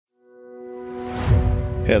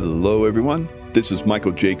Hello, everyone. This is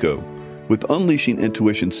Michael Jaco with Unleashing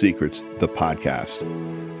Intuition Secrets, the podcast.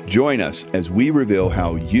 Join us as we reveal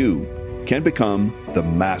how you can become the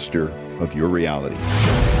master of your reality.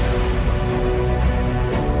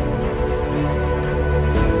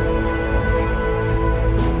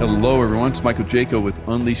 Hello, everyone. It's Michael Jaco with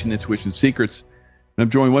Unleashing Intuition Secrets. And I'm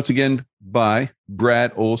joined once again by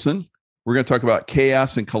Brad Olson. We're going to talk about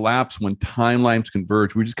chaos and collapse when timelines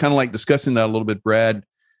converge. We just kind of like discussing that a little bit, Brad.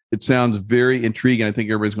 It sounds very intriguing. I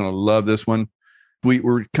think everybody's going to love this one.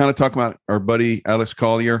 We're kind of talking about our buddy Alex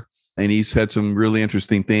Collier, and he's had some really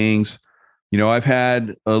interesting things. You know, I've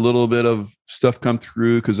had a little bit of stuff come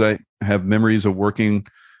through because I have memories of working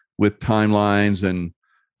with timelines and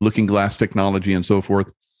looking glass technology and so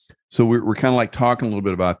forth. So we're kind of like talking a little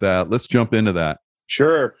bit about that. Let's jump into that.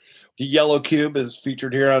 Sure. The Yellow Cube is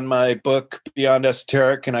featured here on my book, Beyond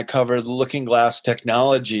Esoteric, and I cover the looking glass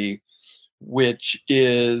technology, which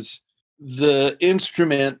is the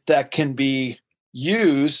instrument that can be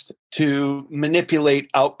used to manipulate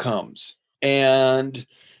outcomes. And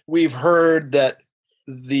we've heard that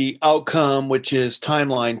the outcome, which is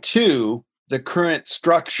timeline 2, the current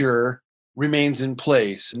structure remains in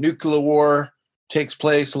place. Nuclear war takes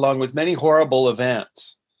place along with many horrible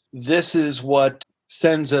events. This is what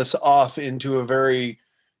sends us off into a very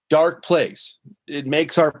dark place. It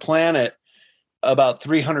makes our planet about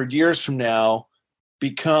 300 years from now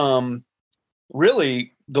become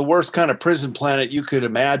really the worst kind of prison planet you could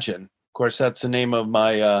imagine. Of course, that's the name of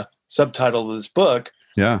my subtitle of this book.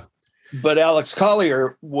 Yeah. But Alex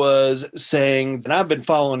Collier was saying, and I've been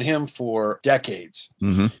following him for decades.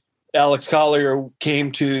 Mm-hmm. Alex Collier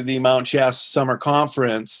came to the Mount Shasta Summer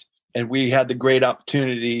Conference, and we had the great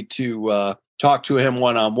opportunity to talk to him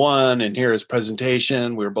one-on-one and hear his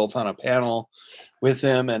presentation. We were both on a panel with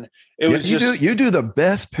him, and it was you do the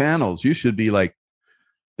best panels. You should be like,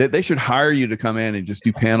 they should hire you to come in and just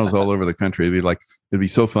do panels all over the country. It'd be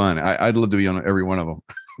so fun. I'd love to be on every one of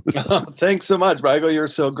them. Thanks so much, Michael. You're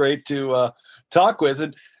so great to talk with.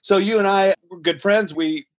 And so you and I were good friends.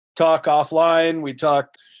 We talk offline. We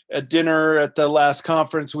talk at dinner at the last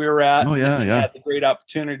conference we were at. Oh, yeah, we yeah. had the great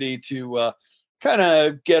opportunity to kind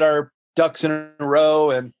of get our ducks in a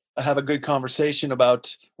row and have a good conversation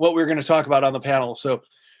about what we were going to talk about on the panel. So,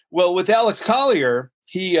 well, with Alex Collier,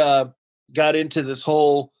 he got into this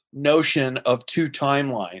whole notion of two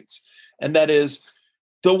timelines. And that is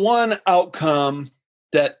the one outcome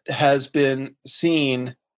that has been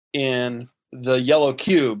seen in the Yellow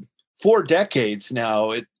Cube for decades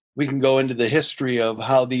now. We can go into the history of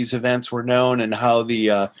how these events were known and how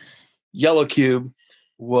the Yellow Cube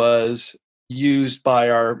was used by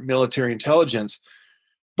our military intelligence.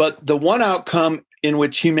 But the one outcome in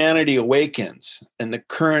which humanity awakens and the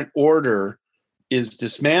current order is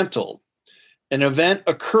dismantled, an event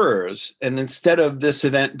occurs, and instead of this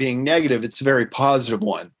event being negative, it's a very positive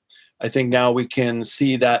one. I think now we can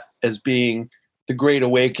see that as being the Great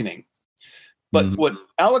Awakening. But what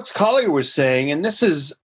Alex Collier was saying, and this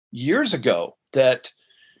is years ago, that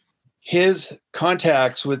his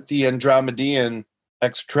contacts with the Andromedan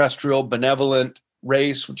extraterrestrial benevolent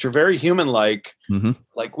race, which are very human-like,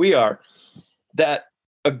 like we are, that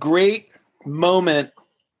a great moment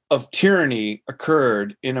of tyranny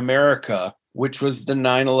occurred in America, which was the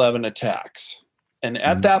 9/11 attacks. And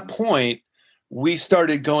at that point, we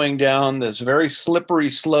started going down this very slippery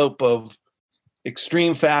slope of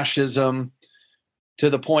extreme fascism to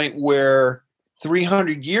the point where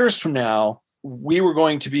 300 years from now, we were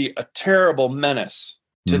going to be a terrible menace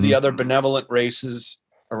to the other benevolent races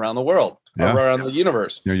around the world, around the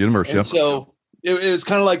universe. Yeah, universe, and so it was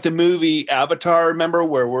kind of like the movie Avatar, remember,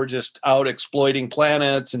 where we're just out exploiting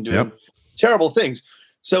planets and doing terrible things.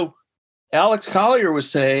 So Alex Collier was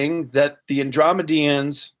saying that the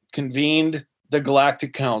Andromedans convened the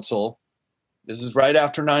Galactic Council. This is right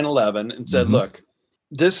after 9/11, and said, look,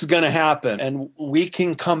 this is going to happen, and we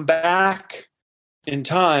can come back in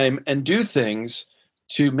time and do things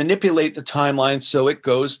to manipulate the timeline so it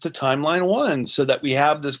goes to timeline 1 so that we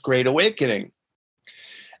have this Great Awakening.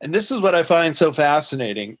 And this is what I find so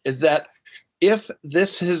fascinating, is that if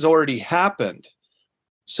this has already happened,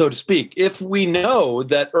 so to speak, if we know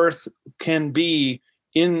that Earth can be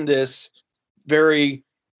in this very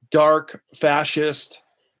dark fascist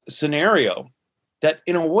scenario, that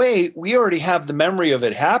in a way we already have the memory of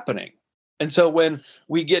it happening. And so when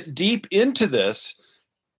we get deep into this,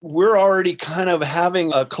 we're already kind of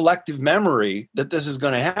having a collective memory that this is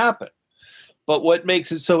going to happen. But what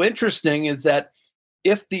makes it so interesting is that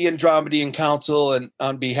if the Andromedan Council, and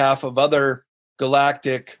on behalf of other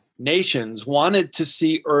galactic nations, wanted to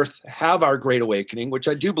see Earth have our Great Awakening, which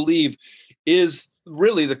I do believe is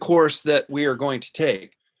really the course that we are going to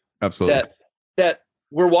take. Absolutely. That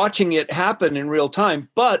we're watching it happen in real time,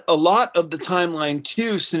 but a lot of the timeline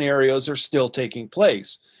 2 scenarios are still taking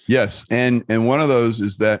place. Yes, and one of those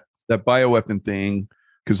is that bioweapon thing,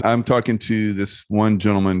 because I'm talking to this one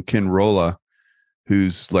gentleman, Ken Rolla,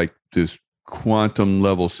 who's like this quantum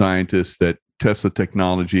level scientist that Tesla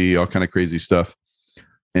technology, all kind of crazy stuff,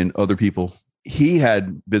 and other people. He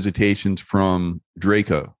had visitations from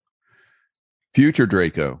Draco, future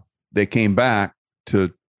Draco. They came back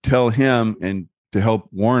to tell him and to help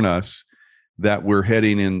warn us that we're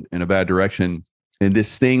heading in a bad direction. And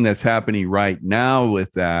this thing that's happening right now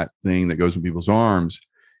with that thing that goes in people's arms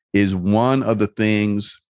is one of the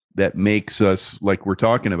things that makes us, like we're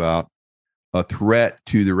talking about, a threat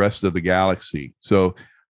to the rest of the galaxy. So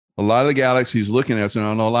a lot of the galaxy is looking at us, and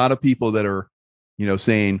a lot of people that are,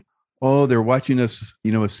 saying, oh, they're watching us,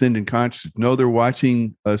 ascend in consciousness. No, they're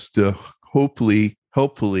watching us to hopefully,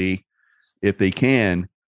 if they can,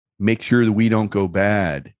 make sure that we don't go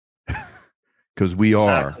bad, because we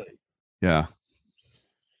are. Yeah.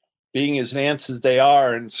 Being as advanced as they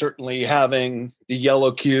are, and certainly having the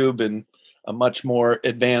yellow cube in a much more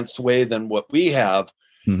advanced way than what we have,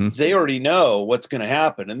 they already know what's going to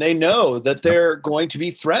happen. And they know that they're going to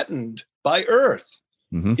be threatened by Earth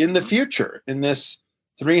in the future, in this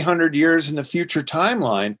 300 years in the future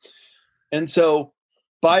timeline. And so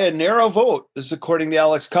by a narrow vote, this is according to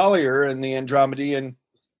Alex Collier and the Andromedan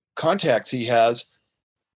contacts he has,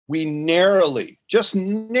 we just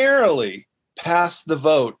narrowly passed the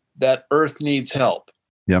vote that Earth needs help.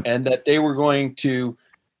 Yep. And that they were going to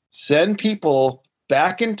send people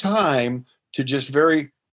back in time to just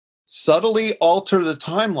very subtly alter the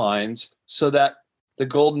timelines so that the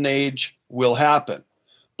golden age will happen.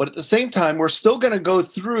 But at the same time, we're still going to go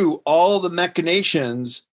through all the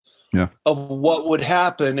machinations of what would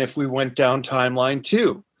happen if we went down timeline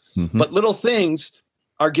 2. But little things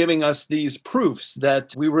are giving us these proofs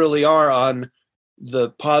that we really are on the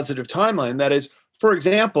positive timeline. That is, for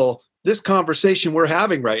example, this conversation we're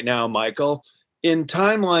having right now, Michael, in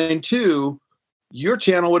timeline 2, your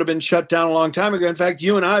channel would have been shut down a long time ago. In fact,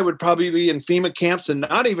 you and I would probably be in FEMA camps and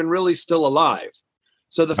not even really still alive.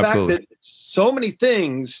 So the fact that so many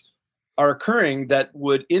things are occurring that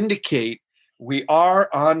would indicate we are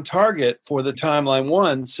on target for the timeline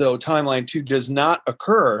 1, so timeline 2 does not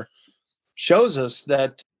occur, shows us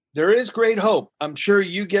that there is great hope. I'm sure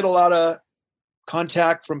you get a lot of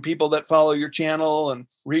contact from people that follow your channel and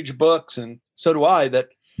read your books, and so do I, that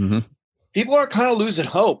people are kind of losing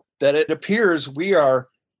hope, that it appears we are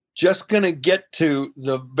just going to get to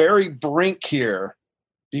the very brink here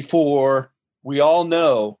before we all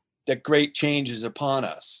know that great change is upon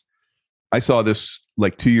us. I saw this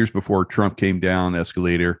like 2 years before Trump came down the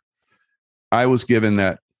escalator. I was given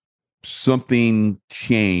that something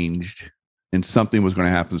changed and something was going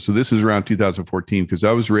to happen. So this is around 2014, because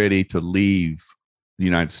I was ready to leave the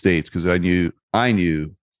United States, because I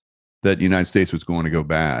knew that the United States was going to go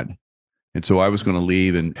bad. And so I was going to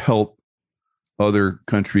leave and help other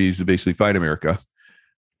countries to basically fight America.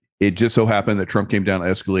 It just so happened that Trump came down the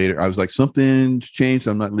escalator. I was like, something's changed.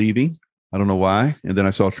 I'm not leaving. I don't know why. And then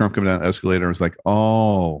I saw Trump come down the escalator. I was like,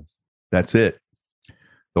 oh, that's it.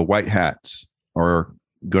 The white hats are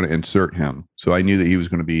going to insert him. So I knew that he was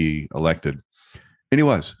going to be elected. And he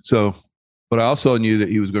was. So, but I also knew that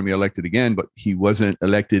he was going to be elected again, but he wasn't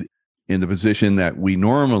elected in the position that we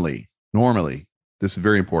normally, this is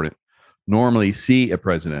very important, normally see a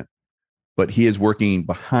president. But he is working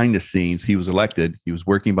behind the scenes. He was elected. He was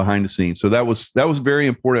working behind the scenes. So that was a very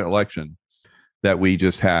important election that we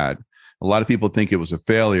just had. A lot of people think it was a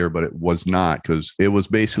failure, but it was not, because it was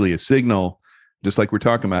basically a signal, just like we're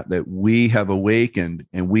talking about, that we have awakened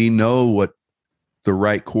and we know what the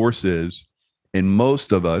right course is. And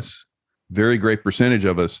most of us, very great percentage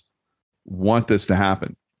of us, want this to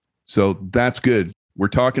happen. So that's good. We're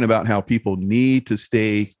talking about how people need to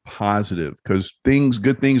stay positive, because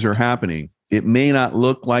good things are happening. It may not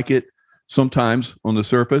look like it sometimes on the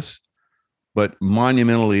surface, but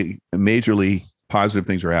monumentally, majorly positive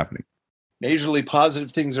things are happening. Majorly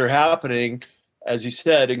positive things are happening, as you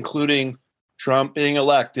said, including Trump being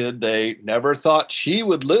elected. They never thought she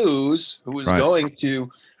would lose, who was going to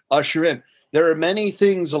usher in. There are many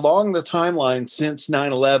things along the timeline since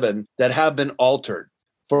 9/11 that have been altered.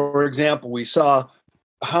 For example, we saw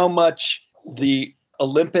how much the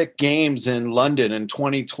Olympic Games in London in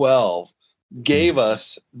 2012 gave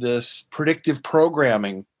us this predictive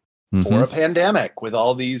programming for a pandemic, with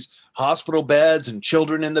all these hospital beds and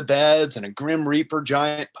children in the beds and a Grim Reaper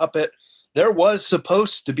giant puppet. There was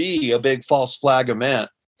supposed to be a big false flag event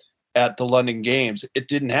at the London Games. It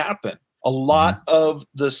didn't happen. A lot of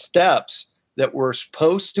the steps that were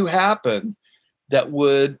supposed to happen that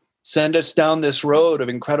would send us down this road of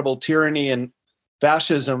incredible tyranny and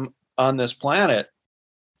fascism on this planet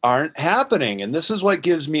aren't happening. And this is what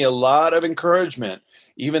gives me a lot of encouragement,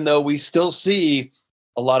 even though we still see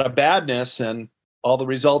a lot of badness and all the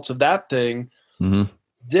results of that thing.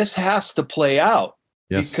 This has to play out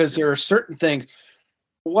because there are certain things.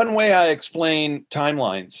 One way I explain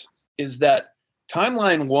timelines is that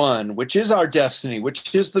timeline 1, which is our destiny,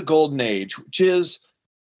 which is the golden age, which is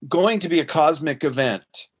going to be a cosmic event,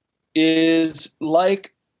 is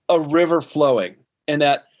like a river flowing, and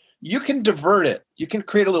that you can divert it. You can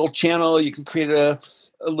create a little channel, you can create a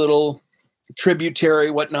little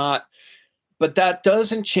tributary, whatnot, but that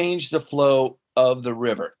doesn't change the flow of the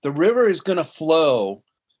river. The river is going to flow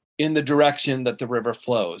in the direction that the river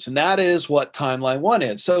flows. And that is what timeline 1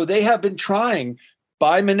 is. So they have been trying,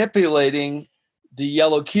 by manipulating the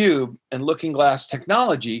yellow cube and looking glass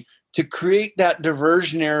technology, to create that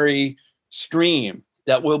diversionary stream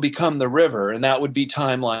that will become the river. And that would be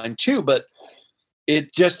timeline 2. But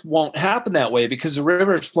it just won't happen that way because the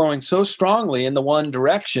river is flowing so strongly in the one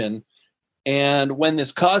direction. And when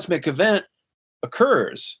this cosmic event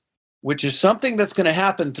occurs, which is something that's going to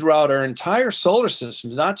happen throughout our entire solar system,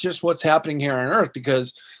 not just what's happening here on Earth,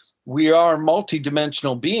 because we are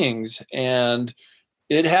multidimensional beings and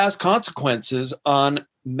it has consequences on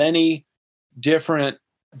many different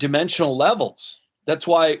dimensional levels. That's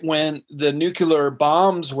why when the nuclear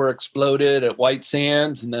bombs were exploded at White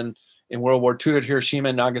Sands and then in World War II at Hiroshima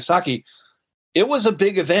and Nagasaki, it was a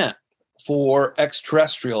big event for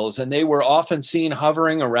extraterrestrials, and they were often seen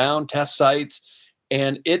hovering around test sites,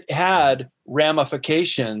 and it had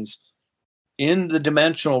ramifications in the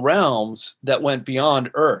dimensional realms that went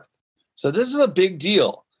beyond Earth. So this is a big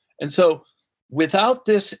deal. And so without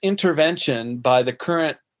this intervention by the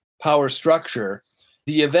current power structure,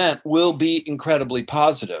 the event will be incredibly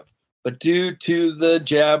positive. But due to the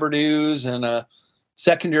jabberdoos and a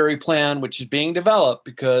secondary plan, which is being developed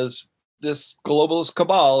because this globalist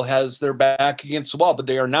cabal has their back against the wall, but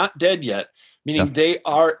they are not dead yet, meaning they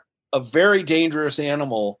are a very dangerous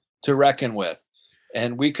animal to reckon with.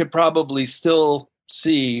 And we could probably still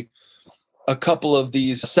see a couple of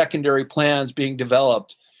these secondary plans being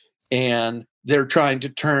developed, and they're trying to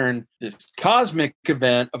turn this cosmic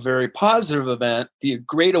event, a very positive event, the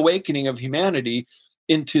great awakening of humanity,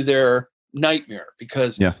 into their nightmare.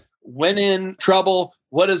 Because when in trouble,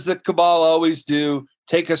 what does the cabal always do?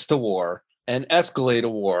 Take us to war and escalate a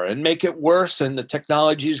war and make it worse. And the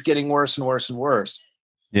technology is getting worse and worse and worse.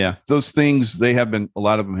 Yeah, those things, a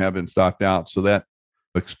lot of them have been stopped out. So that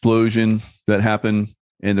explosion that happened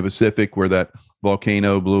in the Pacific where that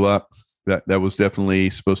volcano blew up, that was definitely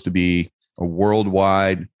supposed to be a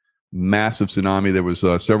worldwide massive tsunami. There was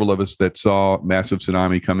several of us that saw massive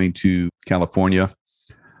tsunami coming to California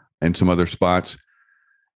and some other spots.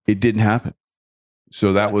 It didn't happen.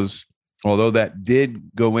 So that was, although that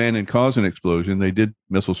did go in and cause an explosion, they did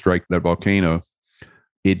missile strike that volcano.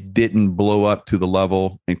 It didn't blow up to the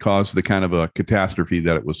level and cause the kind of a catastrophe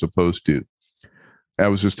that it was supposed to. I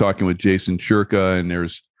was just talking with Jason Shurka, and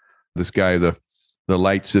there's this guy, the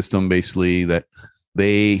light system, basically, that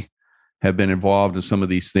they have been involved in some of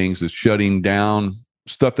these things is shutting down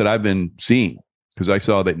stuff that I've been seeing, because I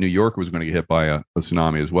saw that New York was going to get hit by a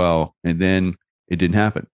tsunami as well. And then it didn't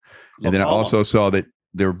happen. And then I also saw that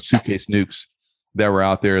there were suitcase nukes that were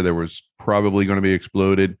out there that was probably going to be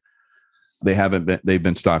exploded. They've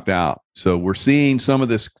been stopped out. So we're seeing some of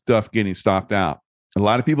this stuff getting stopped out. A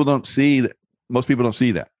lot of people don't see that. Most people don't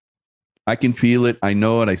see that. I can feel it. I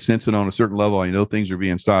know it. I sense it on a certain level. I know things are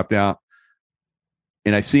being stopped out.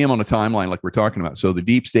 And I see them on a timeline like we're talking about. So the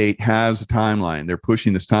deep state has a timeline. They're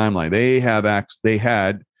pushing this timeline. They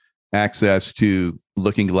had access to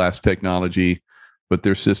looking glass technology, but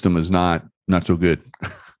their system is not so good.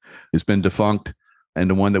 It's been defunct. And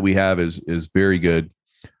the one that we have is very good.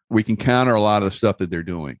 We can counter a lot of the stuff that they're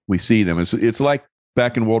doing. We see them. It's like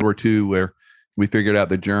back in World War II where we figured out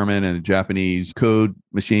the German and the Japanese code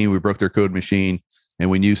machine. We broke their code machine, and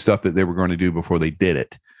we knew stuff that they were going to do before they did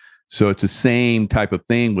it. So it's the same type of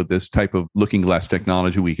thing with this type of looking glass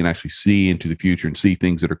technology. We can actually see into the future and see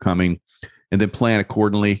things that are coming and then plan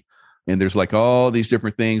accordingly. And there's like all these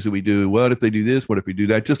different things that we do. What if they do this? What if we do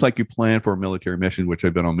that? Just like you plan for a military mission, which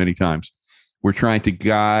I've been on many times. We're trying to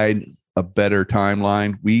guide a better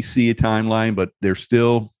timeline. We see a timeline, but there's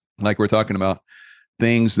still, like we're talking about,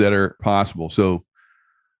 things that are possible. So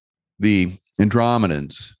the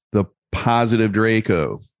Andromedans, the positive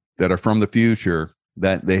Draco that are from the future,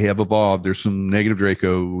 that they have evolved. There's some negative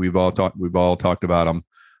Draco. We've all talked about them.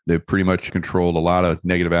 They've pretty much controlled a lot of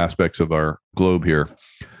negative aspects of our globe here.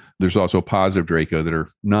 There's also positive Draco that are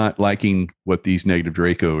not liking what these negative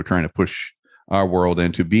Draco are trying to push our world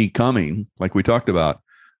into becoming, like we talked about,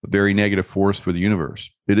 a very negative force for the universe.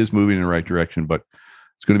 It is moving in the right direction, but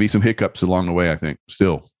it's going to be some hiccups along the way, I think,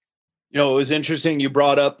 still. You know, it was interesting. You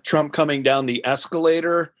brought up Trump coming down the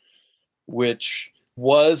escalator, which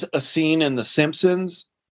was a scene in The Simpsons.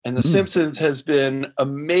 And The Simpsons has been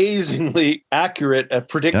amazingly accurate at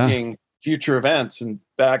predicting future events. In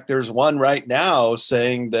fact, there's one right now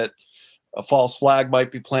saying that a false flag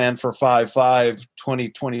might be planned for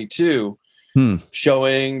 5/5/2022,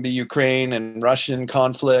 showing the Ukraine and Russian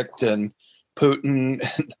conflict and Putin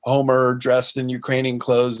and Homer dressed in Ukrainian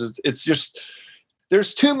clothes. It's just,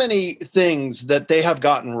 there's too many things that they have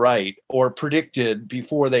gotten right or predicted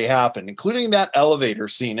before they happen, including that elevator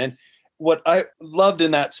scene. And what I loved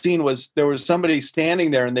in that scene was there was somebody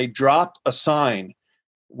standing there and they dropped a sign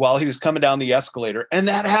while he was coming down the escalator. And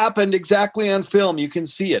that happened exactly on film. You can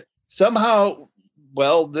see it. Somehow,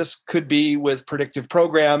 well, this could be with predictive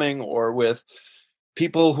programming or with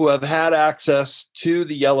people who have had access to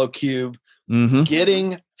the yellow cube,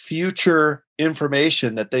 getting future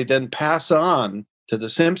information that they then pass on to The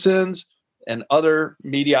Simpsons and other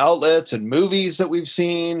media outlets and movies that we've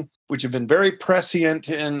seen, which have been very prescient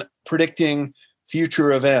in predicting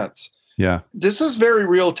future events. Yeah. This is very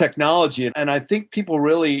real technology. And I think people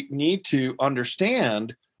really need to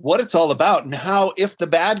understand what it's all about and how, if the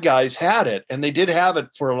bad guys had it, and they did have it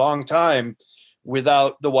for a long time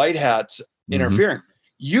without the white hats interfering,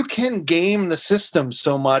 you can game the system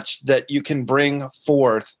so much that you can bring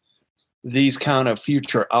forth these kind of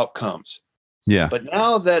future outcomes. Yeah. But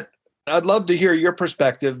now that I'd love to hear your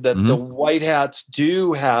perspective that the white hats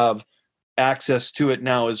do have access to it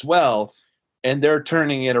now as well. And they're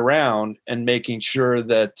turning it around and making sure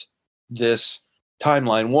that this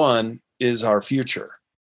timeline one is our future.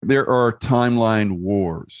 There are timeline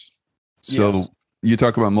wars. So you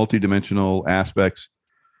talk about multidimensional aspects.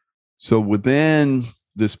 So within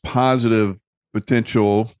this positive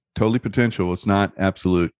potential, totally potential, it's not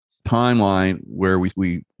absolute timeline where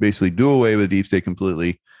we basically do away with deep state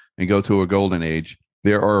completely and go to a golden age.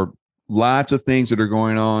 There are lots of things that are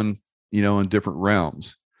going on, in different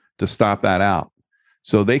realms to stop that out.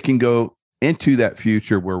 So they can go into that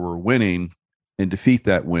future where we're winning and defeat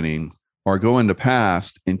that winning, or go in the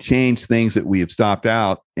past and change things that we have stopped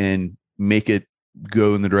out and make it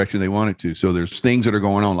go in the direction they want it to. So there's things that are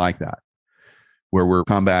going on like that, where we're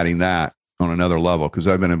combating that on another level. Because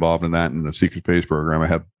I've been involved in that in the Secret Space program. I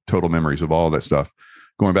have total memories of all that stuff,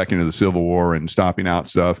 going back into the Civil War and stopping out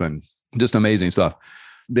stuff and just amazing stuff.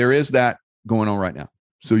 There is that going on right now.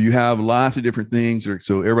 So you have lots of different things.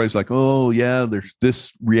 So everybody's like, oh yeah, there's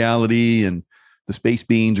this reality and the space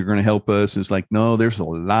beings are going to help us. It's like, no, there's a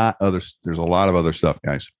lot of other stuff,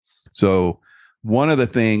 guys. So one of the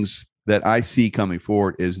things that I see coming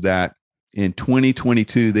forward is that in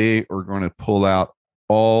 2022, they are going to pull out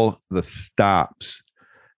all the stops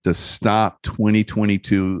to stop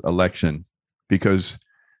 2022 election, because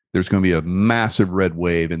there's going to be a massive red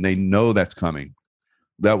wave, and they know that's coming.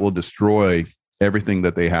 That will destroy everything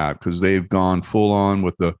that they have, because they've gone full on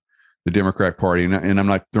with the Democrat Party. And I'm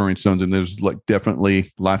not throwing stones, and there's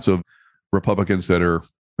definitely lots of Republicans that are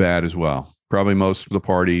bad as well. Probably most of the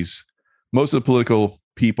parties, most of the political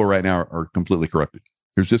people right now are completely corrupted.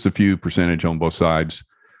 There's just a few percentage on both sides.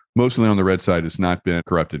 Mostly on the red side, it's not been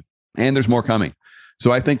corrupted. And there's more coming.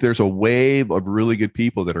 So I think there's a wave of really good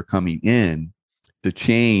people that are coming in to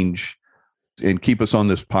change and keep us on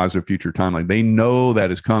this positive future timeline. They know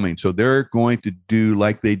that is coming. So they're going to do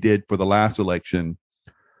like they did for the last election,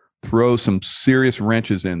 throw some serious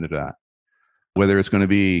wrenches into that, whether it's going to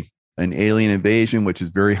be an alien invasion, which is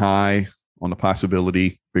very high on the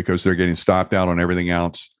possibility because they're getting stopped out on everything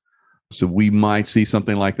else. So we might see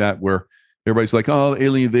something like that where everybody's like, oh,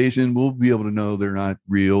 alien invasion, we'll be able to know they're not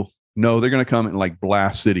real. No, they're going to come and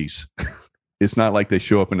blast cities. It's not like they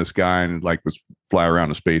show up in the sky and fly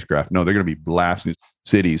around a spacecraft. No, they're going to be blasting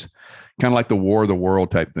cities, kind of like the War of the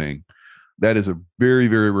World type thing. That is a very,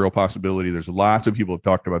 very real possibility. There's lots of people have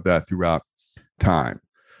talked about that throughout time.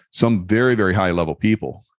 Some very, very high level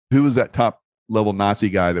people. Who was that top level Nazi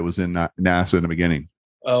guy that was in NASA in the beginning?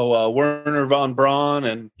 Oh, Werner von Braun.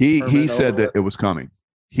 And he said that it was coming.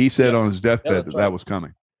 He said on his deathbed that was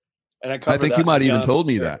coming. And I think you might have even told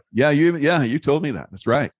me that. Yeah, you told me that. That's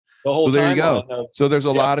right. So there you go. So there's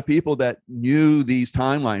a lot of people that knew these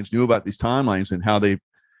timelines, knew about these timelines and how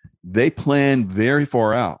they plan very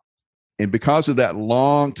far out. And because of that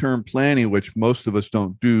long-term planning, which most of us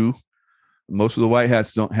don't do, most of the white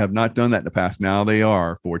hats have not done that in the past. Now they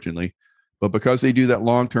are, fortunately. But because they do that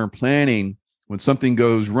long-term planning, when something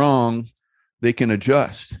goes wrong, they can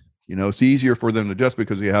adjust. It's easier for them to adjust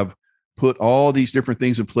because they have put all these different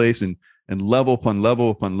things in place and level upon level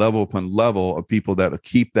upon level upon level of people that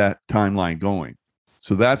keep that timeline going.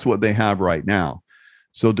 So that's what they have right now.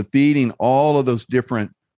 So defeating all of those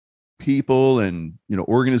different people and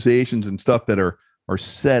organizations and stuff that are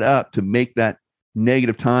set up to make that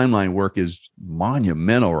negative timeline work is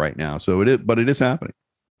monumental right now. So it is happening.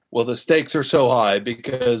 Well, the stakes are so high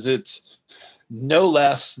because it's no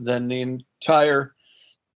less than the entire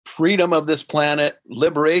freedom of this planet,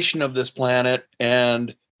 liberation of this planet,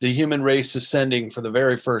 and the human race ascending for the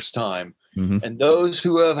very first time. Mm-hmm. And those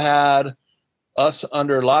who have had us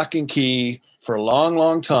under lock and key for a long,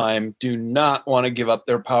 long time do not want to give up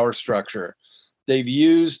their power structure. They've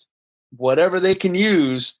used whatever they can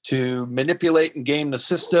use to manipulate and game the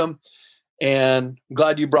system. And I'm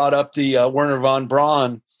glad you brought up the Werner von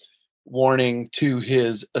Braun warning to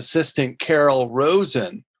his assistant, Carol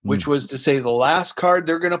Rosen, which was to say the last card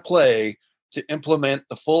they're going to play to implement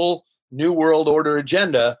the full New World Order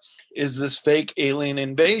agenda is this fake alien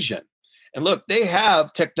invasion. And look, they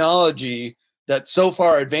have technology that's so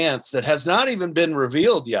far advanced that has not even been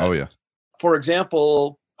revealed yet. Oh, yeah. For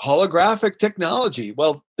example, holographic technology.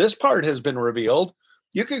 Well, this part has been revealed.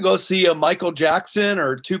 You could go see a Michael Jackson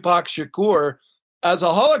or Tupac Shakur as a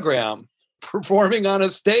hologram performing on a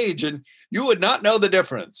stage, and you would not know the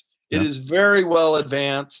difference. It is very well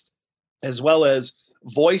advanced, as well as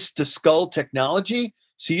voice to skull technology.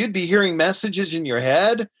 So you'd be hearing messages in your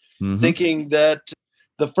head, thinking that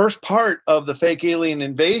the first part of the fake alien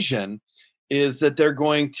invasion is that they're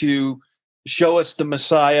going to show us the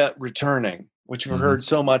Messiah returning, which we've heard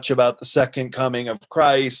so much about the second coming of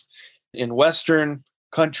Christ in Western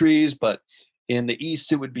countries, but in the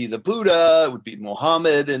East, it would be the Buddha, it would be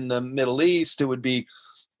Muhammad. In the Middle East, it would be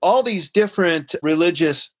all these different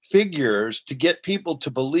religious figures to get people to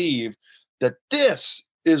believe that this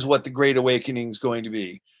is what the Great Awakening is going to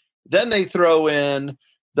be. Then they throw in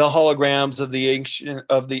the holograms of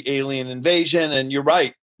the alien invasion, and you're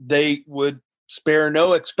right, they would spare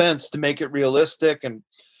no expense to make it realistic and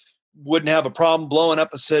wouldn't have a problem blowing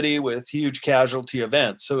up a city with huge casualty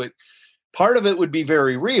events. So part of it would be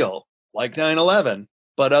very real, like 9/11,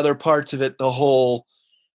 but other parts of it, the whole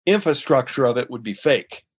infrastructure of it would be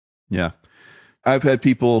fake. Yeah. I've had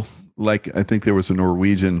people, like, I think there was a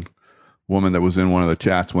Norwegian woman that was in one of the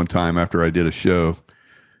chats one time after I did a show.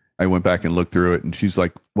 I went back and looked through it, and she's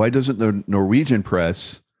like, why doesn't the Norwegian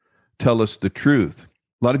press tell us the truth?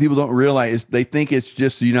 A lot of people don't realize, they think it's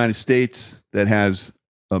just the United States that has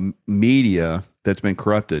a media that's been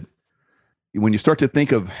corrupted. When you start to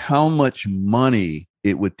think of how much money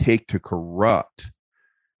it would take to corrupt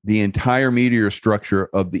the entire media structure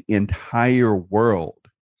of the entire world,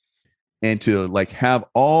 and to like have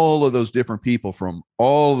all of those different people from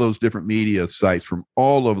all of those different media sites from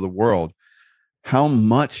all over the world, how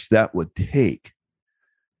much that would take,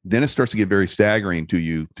 then it starts to get very staggering to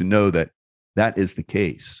you to know that that is the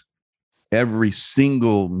case. Every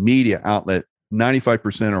single media outlet,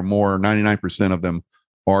 95% or more, 99% of them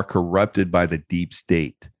are corrupted by the deep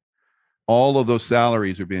state. All of those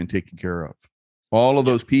salaries are being taken care of. All of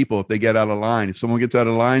those people, if they get out of line, if someone gets out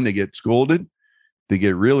of line, they get scolded. They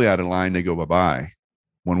get really out of line, they go bye-bye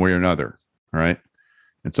one way or another. All right.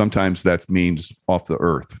 And sometimes that means off the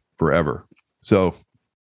earth forever. So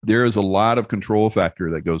there is a lot of control factor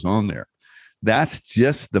that goes on there. That's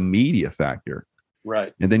just the media factor.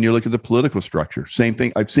 Right. And then you look at the political structure. Same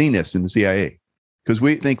thing. I've seen this in the CIA because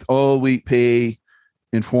we think, oh, we pay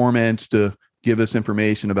informants to give us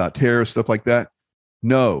information about terrorists, stuff like that.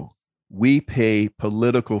 No, we pay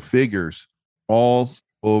political figures all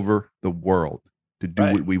over the world to do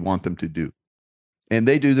what we want them to do. And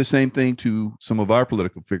they do the same thing to some of our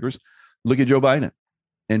political figures. Look at Joe Biden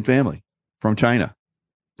and family from China,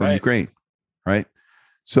 from Ukraine, right?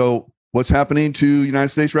 So what's happening to the United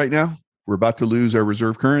States right now? We're about to lose our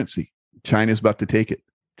reserve currency. China's about to take it.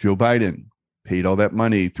 Joe Biden paid all that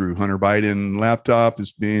money through Hunter Biden laptop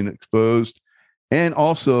is being exposed. And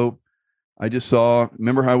also, I just saw,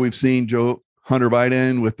 remember how we've seen Hunter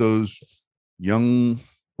Biden with those young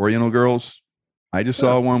Oriental girls? I just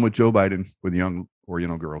saw one with Joe Biden with a young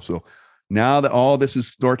Oriental girl. So now that all this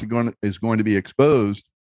is going to be exposed,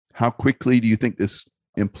 how quickly do you think this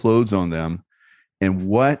implodes on them? And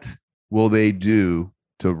what will they do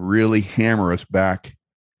to really hammer us back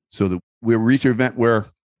so that we'll reach an event where,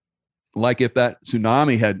 like if that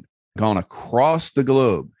tsunami had gone across the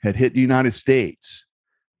globe, had hit the United States,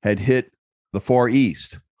 had hit the Far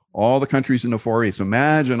East, all the countries in the Far East.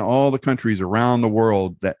 Imagine all the countries around the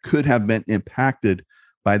world that could have been impacted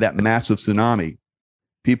by that massive tsunami,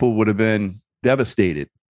 people would have been devastated.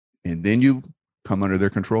 And then you come under their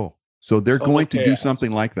control. So they're going to do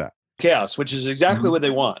something like that. Chaos, which is exactly what they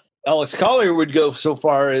want. Alex Collier would go so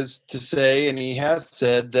far as to say, and he has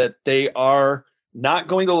said, that they are not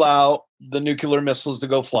going to allow the nuclear missiles to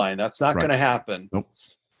go flying. That's not going to happen. Nope.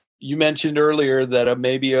 You mentioned earlier that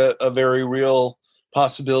maybe a very real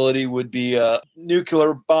possibility would be a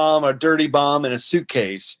nuclear bomb, a dirty bomb in a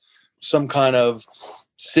suitcase, some kind of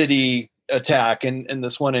city attack. And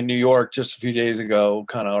this one in New York just a few days ago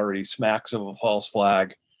kind of already smacks of a false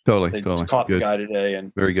flag. Totally. Caught the guy today.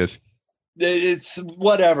 And very good. It's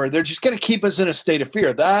whatever. They're just going to keep us in a state of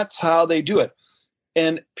fear. That's how they do it.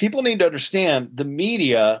 And people need to understand the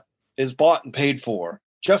media is bought and paid for,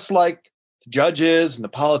 just like the judges and the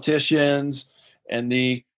politicians and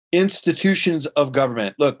the institutions of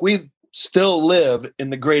government. Look, we still live in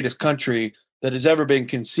the greatest country that has ever been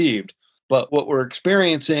conceived. But what we're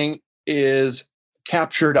experiencing is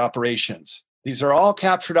captured operations. These are all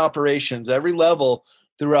captured operations. Every level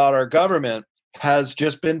throughout our government has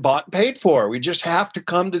just been bought and paid for. We just have to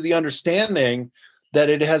come to the understanding that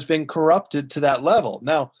it has been corrupted to that level.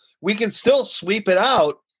 Now, we can still sweep it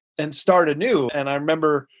out and start anew. And I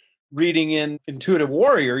remember reading in Intuitive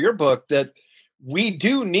Warrior, your book, that we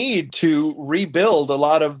do need to rebuild a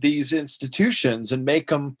lot of these institutions and make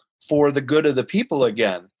them for the good of the people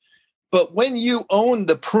again. But when you own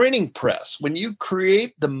the printing press, when you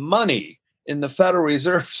create the money in the Federal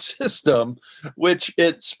Reserve System, which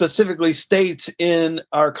it specifically states in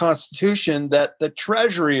our Constitution that the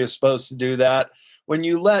Treasury is supposed to do that, when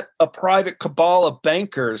you let a private cabal of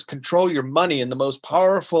bankers control your money in the most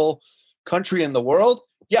powerful country in the world,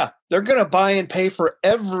 yeah, they're going to buy and pay for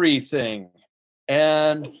everything.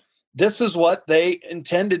 And this is what they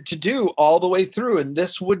intended to do all the way through. And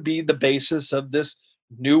this would be the basis of this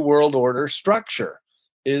New World Order structure,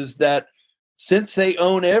 is that since they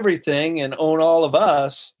own everything and own all of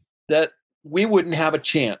us, that we wouldn't have a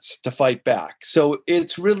chance to fight back. So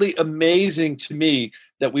it's really amazing to me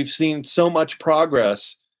that we've seen so much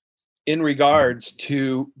progress in regards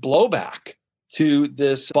to blowback to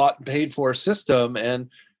this bought and paid for system and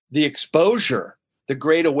the exposure, the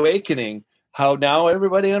Great Awakening, how now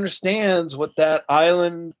everybody understands what that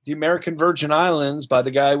island, the American Virgin Islands, by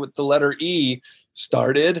the guy with the letter E,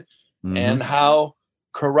 started, and how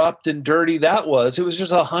corrupt and dirty that was. It was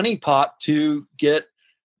just a honeypot to get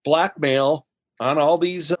blackmail on all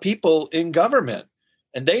these people in government.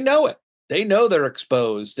 And they know it. They know they're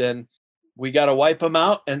exposed, and we got to wipe them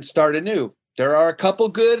out and start anew. There are a couple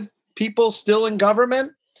good people still in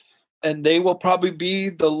government, and they will probably be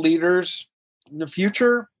the leaders in the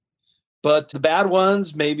future. But the bad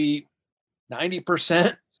ones, maybe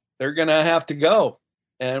 90%, they're going to have to go.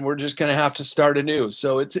 And we're just going to have to start anew.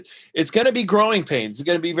 So it's going to be growing pains. It's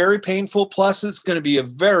going to be very painful. Plus, it's going to be a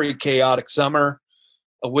very chaotic summer.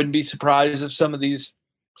 I wouldn't be surprised if some of these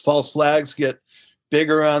false flags get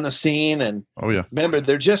bigger on the scene. And remember,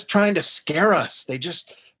 they're just trying to scare us. They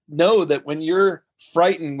just know that when you're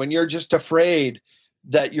frightened, when you're just afraid,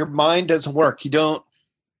 that your mind doesn't work. You don't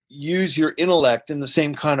use your intellect in the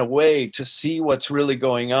same kind of way to see what's really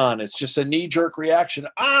going on. It's just a knee-jerk reaction.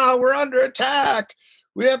 We're under attack.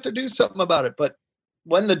 We have to do something about it. But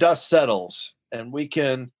when the dust settles and we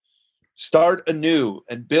can start anew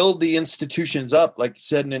and build the institutions up, like you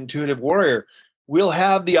said in Intuitive Warrior, we'll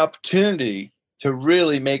have the opportunity to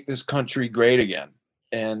really make this country great again.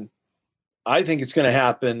 And I think it's going to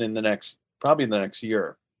happen probably in the next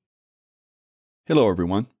year. Hello,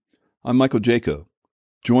 everyone. I'm Michael Jaco.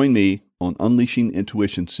 Join me on Unleashing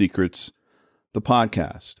Intuition Secrets, the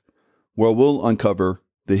podcast, where we'll uncover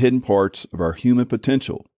the hidden parts of our human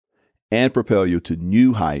potential and propel you to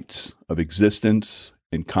new heights of existence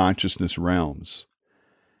and consciousness realms.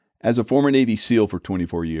 As a former Navy SEAL for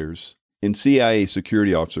 24 years and CIA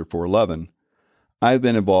security officer for 11, I've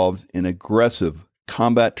been involved in aggressive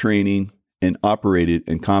combat training and operated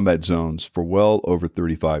in combat zones for well over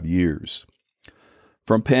 35 years.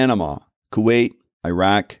 From Panama, Kuwait,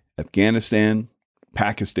 Iraq, Afghanistan,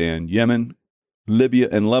 Pakistan, Yemen, Libya,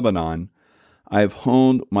 and Lebanon, I have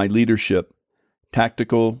honed my leadership,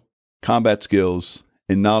 tactical, combat skills,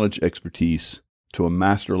 and knowledge expertise to a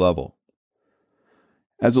master level.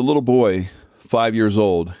 As a little boy, 5 years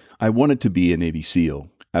old, I wanted to be a Navy SEAL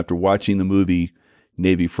after watching the movie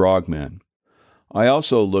Navy Frogmen. I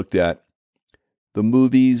also looked at the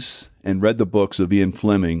movies and read the books of Ian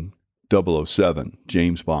Fleming, 007,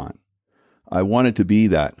 James Bond. I wanted to be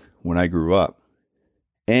that when I grew up.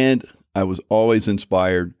 And I was always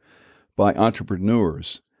inspired by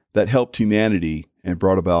entrepreneurs that helped humanity and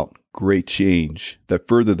brought about great change that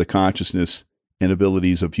furthered the consciousness and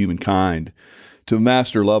abilities of humankind to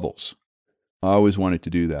master levels. I always wanted to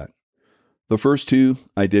do that. The first two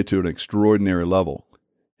I did to an extraordinary level.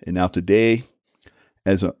 And now today,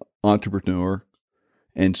 as an entrepreneur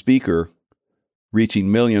and speaker,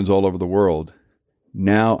 reaching millions all over the world,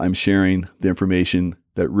 now I'm sharing the information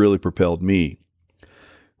that really propelled me.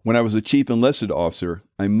 When I was a chief enlisted officer,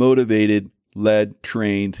 I motivated, led,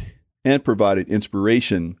 trained, and provided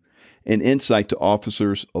inspiration and insight to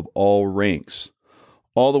officers of all ranks,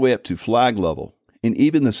 all the way up to flag level, and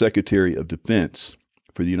even the Secretary of Defense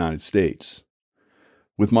for the United States.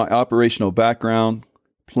 With my operational background,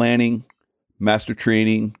 planning, master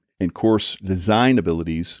training, and course design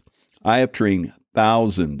abilities, I have trained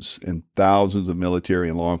thousands and thousands of military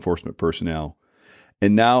and law enforcement personnel,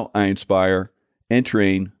 and now I inspire and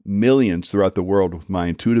train millions throughout the world with my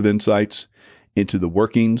intuitive insights into the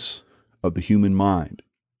workings of the human mind.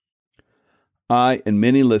 I and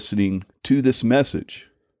many listening to this message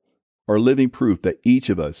are living proof that each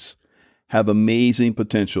of us have amazing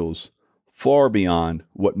potentials far beyond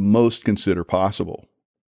what most consider possible.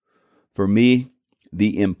 For me,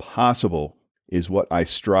 the impossible is what I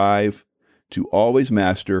strive to always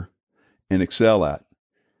master and excel at.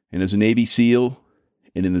 And as a Navy SEAL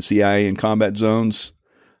and in the CIA and combat zones,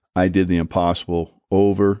 I did the impossible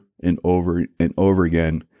over and over and over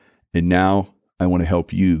again. And now I want to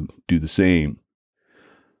help you do the same.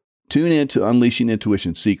 Tune in to Unleashing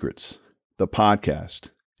Intuition Secrets, the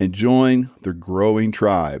podcast, and join the growing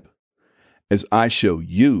tribe as I show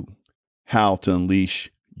you how to unleash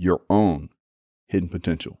your own hidden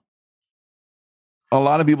potential. A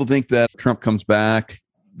lot of people think that Trump comes back.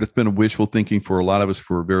 That's been a wishful thinking for a lot of us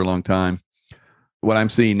for a very long time. What I'm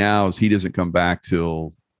seeing now is he doesn't come back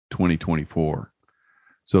till 2024.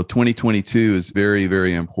 So 2022 is very,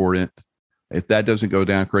 very important. If that doesn't go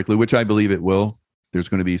down correctly, which I believe it will, there's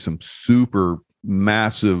going to be some super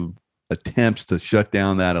massive attempts to shut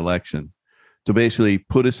down that election, to basically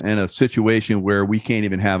put us in a situation where we can't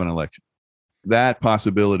even have an election. That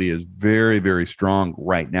possibility is very, very strong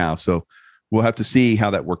right now. So we'll have to see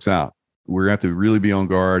how that works out. We're going to have to really be on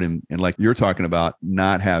guard and like you're talking about,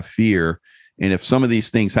 not have fear. And if some of these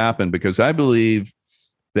things happen, because I believe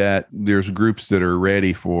that there's groups that are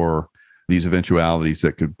ready for these eventualities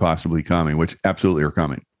that could possibly coming, which absolutely are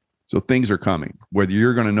coming. So things are coming, whether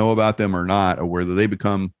you're going to know about them or not, or whether they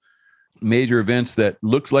become major events that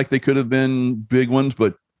looks like they could have been big ones,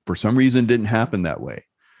 but for some reason didn't happen that way.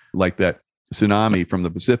 Like that tsunami from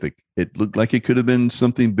the Pacific. It looked like it could have been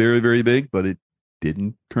something very, very big, but it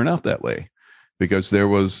didn't turn out that way because there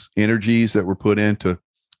was energies that were put in to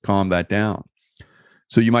calm that down.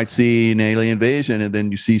 So you might see an alien invasion and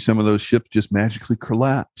then you see some of those ships just magically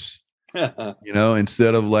collapse.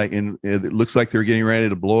 Instead of like, and it looks like they're getting ready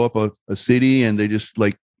to blow up a city and they just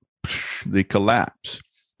like, they collapse.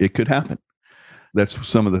 It could happen. That's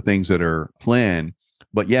some of the things that are planned.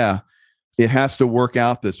 But yeah, it has to work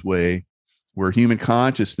out this way where human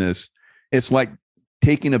consciousness, it's like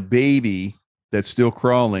taking a baby that's still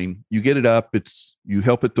crawling, you get it up, you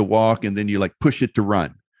help it to walk, and then you like push it to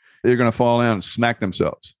run. They're going to fall down and smack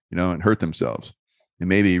themselves, and hurt themselves, and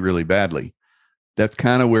maybe really badly. That's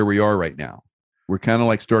kind of where we are right now. We're kind of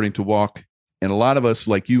like starting to walk. And a lot of us,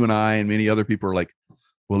 like you and I and many other people, are like,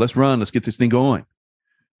 well, let's run. Let's get this thing going.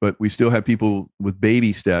 But we still have people with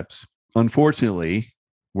baby steps. Unfortunately,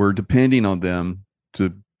 we're depending on them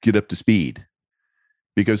to get up to speed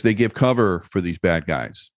because they give cover for these bad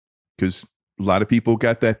guys. Because a lot of people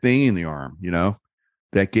got that thing in the arm,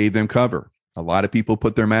 that gave them cover. A lot of people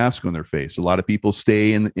put their mask on their face. A lot of people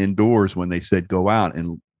stay indoors when they said go out.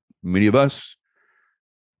 And many of us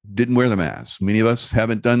didn't wear the mask. Many of us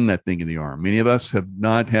haven't done that thing in the arm. Many of us have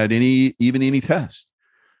not had any test.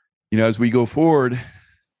 As we go forward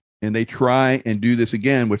and they try and do this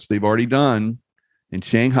again, which they've already done in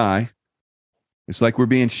Shanghai, it's like we're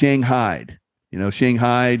being shanghaied.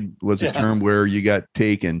 Shanghai was a term where you got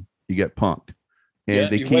taken, you got punked. And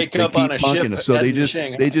they keep punking us. So they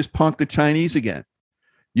just punked the Chinese again.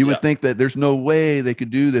 You would think that there's no way they could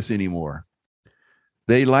do this anymore.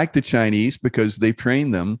 They like the Chinese because they've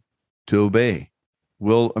trained them to obey.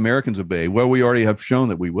 Will Americans obey? Well, we already have shown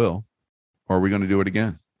that we will. Or are we going to do it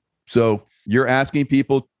again? So you're asking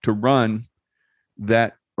people to run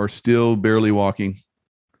that are still barely walking.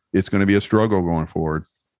 It's going to be a struggle going forward.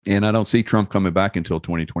 And I don't see Trump coming back until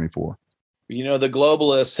 2024. The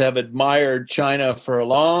globalists have admired China for a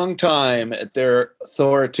long time at their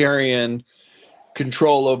authoritarian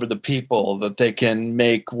control over the people, that they can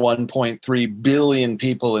make 1.3 billion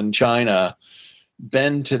people in China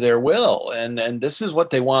bend to their will. And this is what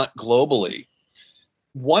they want globally.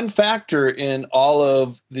 One factor in all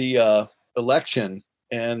of the election.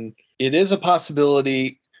 And it is a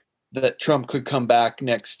possibility that Trump could come back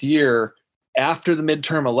next year after the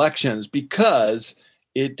midterm elections, because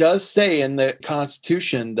it does say in the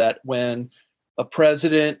Constitution that when a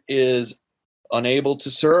president is unable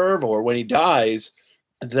to serve or when he dies,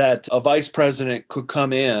 that a vice president could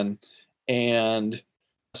come in and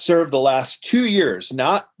serve the last 2 years,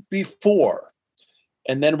 not before,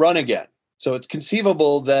 and then run again. So it's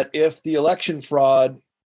conceivable that if the election fraud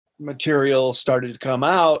material started to come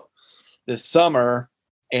out this summer,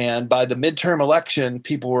 and by the midterm election,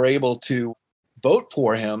 people were able to vote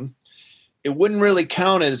for him, it wouldn't really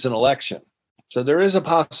count as an election. So there is a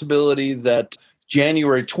possibility that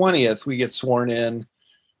January 20th, we get sworn in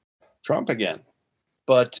Trump again.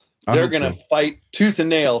 But they're going to fight tooth and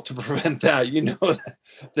nail to prevent that. You know,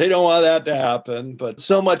 they don't want that to happen. But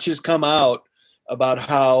so much has come out about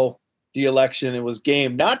how the election, it was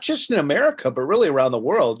gamed, not just in America, but really around the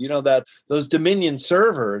world. You know, that those Dominion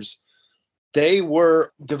servers, they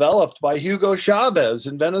were developed by Hugo Chavez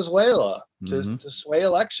in Venezuela to sway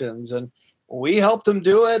elections. And we helped them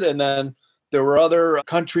do it. And then there were other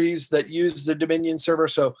countries that used the Dominion server.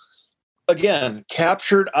 So again,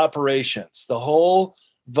 captured operations. The whole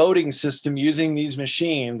voting system using these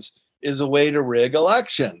machines is a way to rig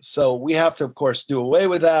elections. So we have to, of course, do away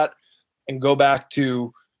with that and go back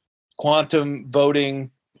to quantum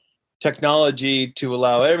voting technology to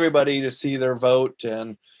allow everybody to see their vote.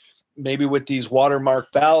 And maybe with these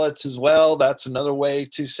watermark ballots as well, that's another way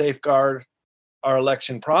to safeguard our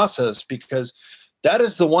election process, because that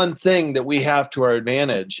is the one thing that we have to our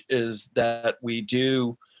advantage, is that we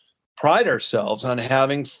do pride ourselves on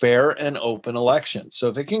having fair and open elections. So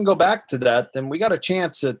if it can go back to that, then we got a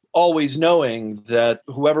chance at always knowing that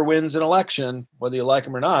whoever wins an election, whether you like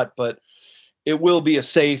them or not, but it will be a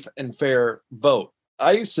safe and fair vote.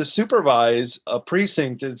 I used to supervise a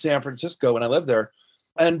precinct in San Francisco when I lived there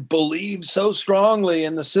and believed so strongly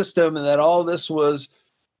in the system and that all this was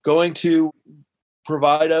going to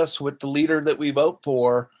provide us with the leader that we vote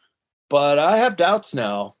for. But I have doubts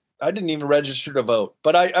now. I didn't even register to vote,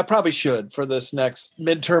 but I probably should for this next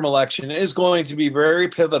midterm election. It is going to be very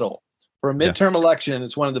pivotal. For a midterm election,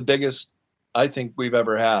 it's one of the biggest I think we've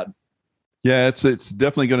ever had. Yeah, it's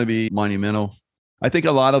definitely going to be monumental. I think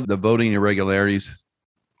a lot of the voting irregularities,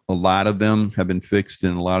 a lot of them have been fixed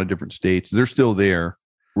in a lot of different states. They're still there.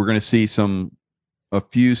 We're going to see a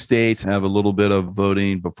few states have a little bit of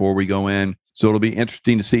voting before we go in. So it'll be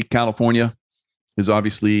interesting to see. California is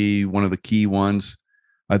obviously one of the key ones.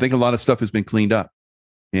 I think a lot of stuff has been cleaned up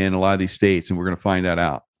in a lot of these states, and we're going to find that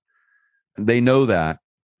out. They know that,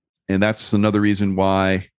 and that's another reason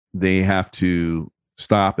why they have to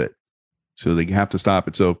stop it. So they have to stop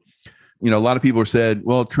it. So, a lot of people have said,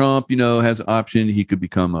 well, Trump, has an option. He could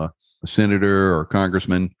become a senator or a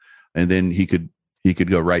congressman, and then he could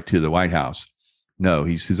go right to the White House. No,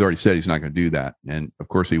 he's already said he's not going to do that. And of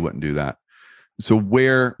course he wouldn't do that. So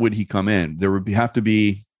where would he come in? There would have to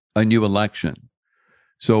be a new election.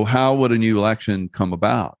 So how would a new election come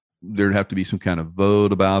about? There'd have to be some kind of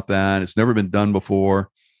vote about that. It's never been done before.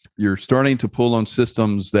 You're starting to pull on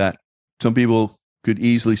systems that some people could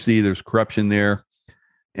easily see there's corruption there,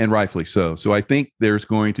 and rightfully so. So I think there's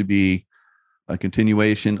going to be a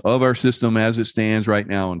continuation of our system as it stands right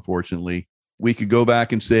now, unfortunately. We could go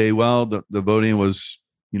back and say, well, the voting was,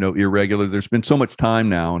 irregular. There's been so much time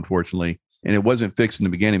now, unfortunately, and it wasn't fixed in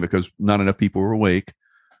the beginning because not enough people were awake.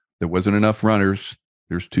 There wasn't enough runners.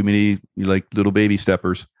 There's too many little baby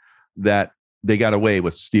steppers that they got away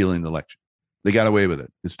with stealing the election. They got away with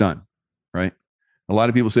it. It's done, right? A lot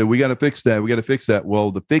of people say, we got to fix that. We got to fix that.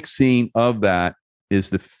 Well, the fixing of that is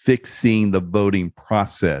the fixing the voting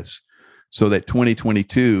process so that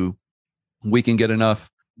 2022, we can get enough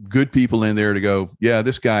good people in there to go, yeah,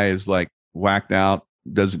 this guy is whacked out,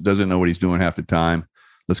 doesn't know what he's doing half the time.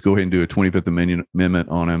 Let's go ahead and do a 25th Amendment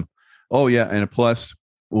on him. Oh, yeah. And a plus,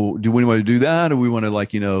 well, do we want to do that? Or we want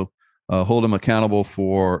to hold him accountable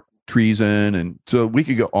for treason? And so we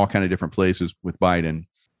could go all kind of different places with Biden.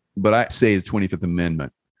 But I say the 25th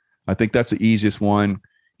Amendment. I think that's the easiest one.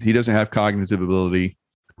 He doesn't have cognitive ability.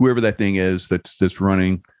 Whoever that thing is that's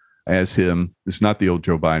running as him, it's not the old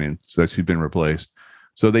Joe Biden. So that's who's been replaced.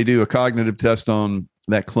 So they do a cognitive test on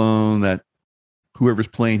that clone, that whoever's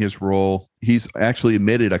playing his role. He's actually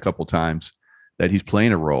admitted a couple times that he's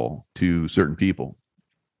playing a role to certain people.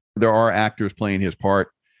 There are actors playing his part.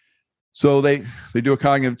 So they do a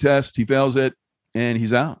cognitive test. He fails it, and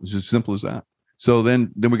he's out. It's as simple as that. So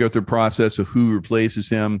then we go through the process of who replaces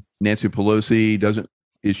him. Nancy Pelosi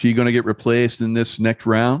is she going to get replaced in this next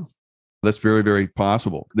round? That's very, very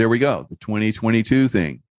possible. There we go. The 2022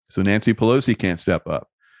 thing. So Nancy Pelosi can't step up.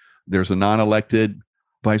 there's a non-elected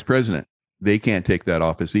vice president. They can't take that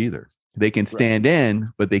office either. They can stand in,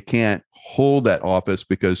 but they can't hold that office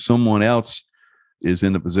because someone else is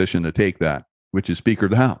in the position to take that, which is Speaker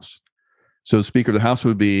of the House. So Speaker of the House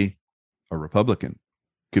would be a Republican.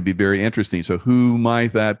 Could be very interesting. So who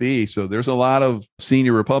might that be? So there's a lot of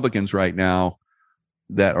senior Republicans right now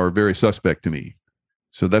that are very suspect to me.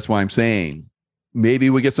 So that's why I'm saying maybe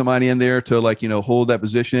we get somebody in there to hold that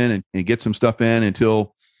position and get some stuff in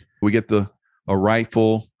until we get a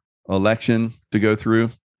rightful election to go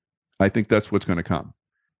through. I think that's what's going to come.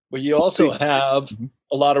 But you also have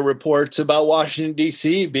a lot of reports about Washington,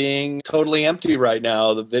 D.C. being totally empty right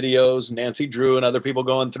now. The videos, Nancy Drew and other people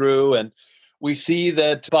going through. And we see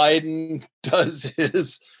that Biden does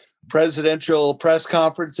his presidential press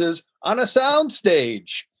conferences on a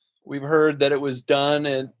soundstage. We've heard that it was done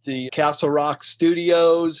at the Castle Rock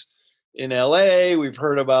Studios in L.A. We've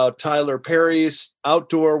heard about Tyler Perry's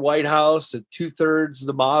outdoor White House at 2/3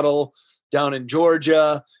 the model down in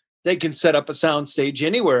Georgia. They can set up a soundstage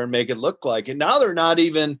anywhere and make it look like it. Now they're not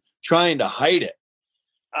even trying to hide it.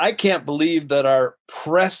 I can't believe that our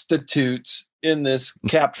prostitutes in this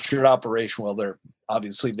captured operation, well,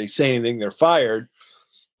 they say anything, they're fired.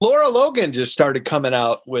 Laura Logan just started coming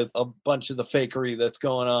out with a bunch of the fakery that's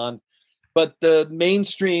going on. But the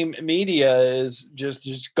mainstream media is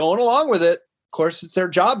just going along with it. Of course, it's their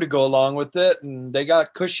job to go along with it. And they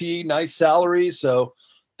got cushy, nice salaries. So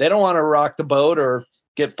they don't want to rock the boat or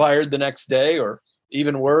get fired the next day, or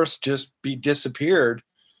even worse, just be disappeared.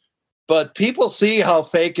 But people see how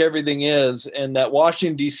fake everything is, and that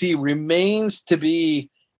Washington, D.C. remains to be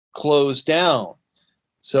closed down.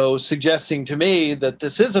 So suggesting to me that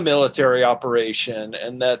this is a military operation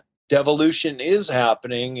and that devolution is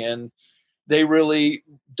happening, and they really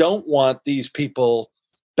don't want these people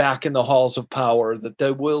back in the halls of power, that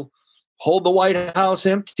they will hold the White House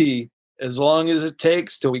empty as long as it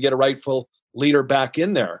takes till we get a rightful leader back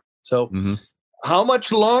in there. So how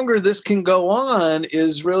much longer this can go on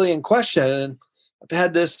is really in question. And I've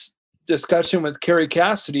had this discussion with Kerry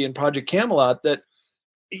Cassidy in Project Camelot that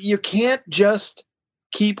you can't just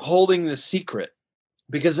keep holding the secret,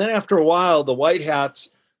 because then after a while, the white hats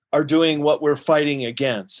are doing what we're fighting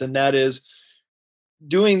against. And that is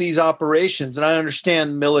doing these operations. And I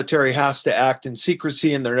understand military has to act in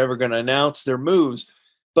secrecy and they're never going to announce their moves.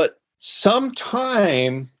 But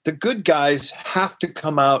sometime the good guys have to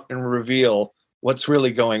come out and reveal what's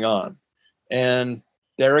really going on. And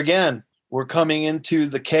there again, we're coming into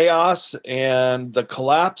the chaos and the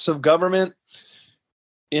collapse of government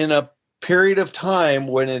in a period of time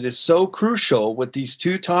when it is so crucial with these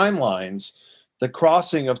two timelines, the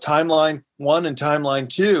crossing of timeline 1 and timeline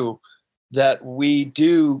 2, that we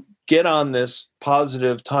do get on this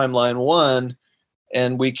positive timeline 1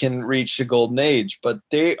 and we can reach the golden age. But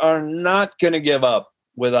they are not going to give up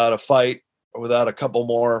without a fight or without a couple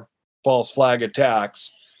more false flag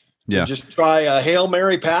attacks to just try a Hail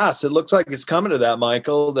Mary pass. It looks like it's coming to that,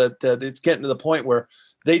 Michael, that it's getting to the point where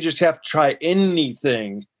they just have to try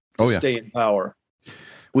anything to stay in power.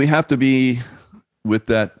 We have to be with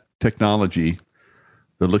that technology,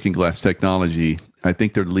 the looking glass technology. I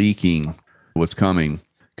think they're leaking what's coming,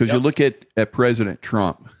 because you look at President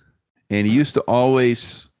Trump, and he used to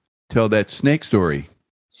always tell that snake story,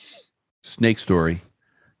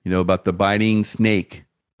 about the biting snake,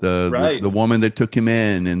 the woman that took him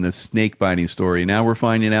in, and the snake biting story. Now we're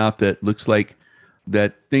finding out that looks like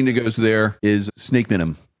that thing that goes there is snake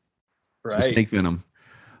venom. Right. Snake venom.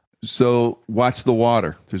 So watch the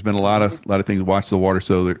water. There's been a lot of things. Watch the water.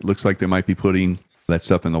 So it looks like they might be putting that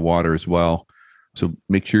stuff in the water as well. So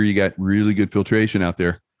make sure you got really good filtration out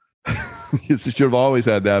there. You should have always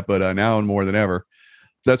had that, but now more than ever.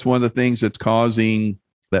 So that's one of the things that's causing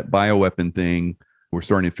that bioweapon thing. We're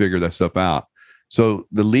starting to figure that stuff out. So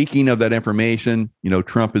the leaking of that information,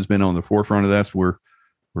 Trump has been on the forefront of this. We're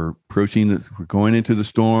approaching, we're going into the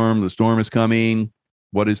storm. The storm is coming.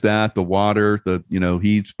 What is that? The water,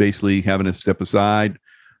 he's basically having to step aside.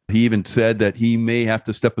 He even said that he may have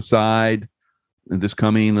to step aside in this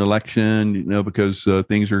coming election, because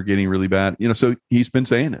things are getting really bad. So he's been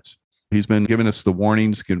saying this. He's been giving us the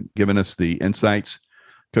warnings, giving us the insights,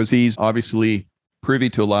 because he's obviously privy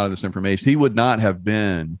to a lot of this information. He would not have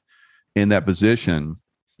been in that position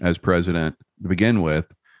as president to begin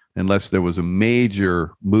with unless there was a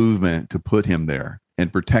major movement to put him there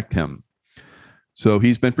and protect him. So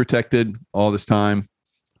he's been protected all this time.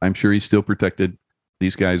 I'm sure he's still protected.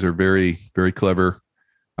 These guys are very, very clever.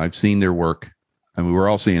 I've seen their work. I mean, we're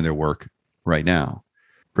all seeing their work right now.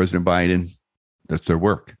 President Biden, that's their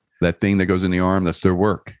work. That thing that goes in the arm, that's their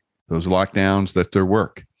work. Those lockdowns, that's their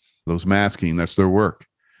work. Those masking, that's their work.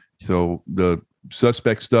 So the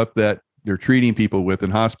suspect stuff that they're treating people with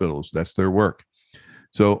in hospitals, that's their work.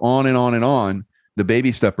 So on and on and on. The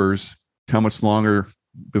baby steppers, how much longer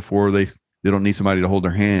before they don't need somebody to hold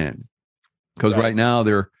their hand? Because right now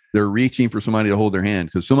they're reaching for somebody to hold their hand,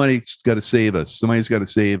 because somebody's got to save us. Somebody's got to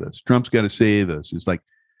save us. Trump's got to save us. It's like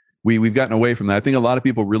we've gotten away from that. I think a lot of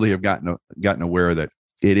people really have gotten aware that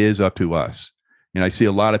it is up to us. And I see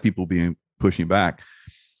a lot of people pushing back.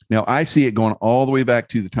 Now I see it going all the way back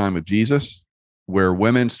to the time of Jesus, where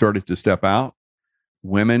women started to step out.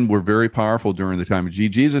 Women were very powerful during the time of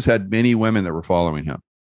Jesus. Jesus had many women that were following him.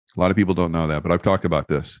 A lot of people don't know that, but I've talked about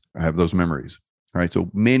this. I have those memories. All right. So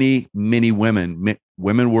many women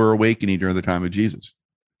were awakening during the time of Jesus,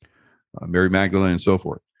 Mary Magdalene and so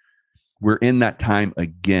forth. We're in that time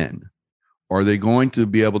again. Are they going to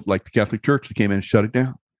be able to, like the Catholic Church, that came in and shut it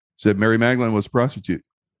down? Said Mary Magdalene was a prostitute.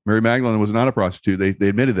 Mary Magdalene was not a prostitute. They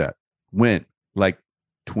admitted that. When? Like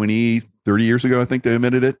 20, 30 years ago, I think they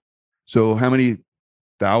admitted it. So how many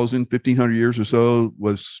 1,000, 1,500 years or so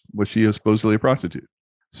was she supposedly a prostitute?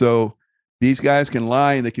 So these guys can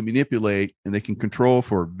lie and they can manipulate and they can control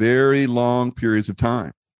for very long periods of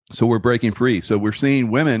time. So we're breaking free. So we're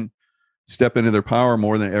seeing women step into their power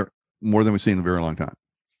more than we've seen in a very long time.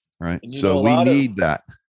 Right. So we need that.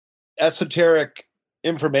 Esoteric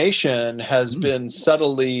information has been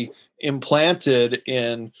subtly implanted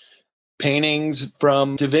in paintings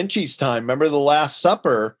from Da Vinci's time. Remember the Last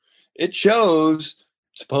Supper? It shows,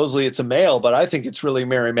 supposedly it's a male, but I think it's really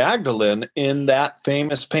Mary Magdalene in that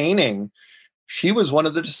famous painting. She was one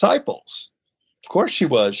of the disciples. Of course she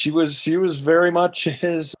was. She was very much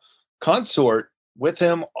his consort, with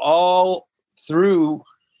him all through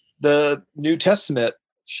the New Testament.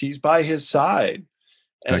 She's by his side.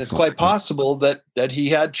 And Excellent. It's quite possible that he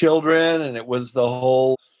had children, and it was the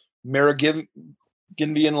whole Merovingian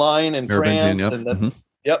line in France. Yep. And then,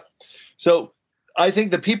 Yep. So I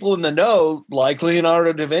think the people in the know, like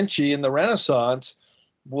Leonardo da Vinci in the Renaissance,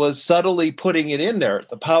 was subtly putting it in there.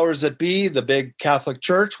 The powers that be, the big Catholic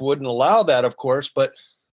Church, wouldn't allow that, of course, but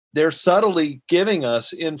they're subtly giving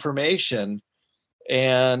us information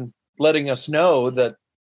and letting us know that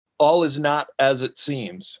all is not as it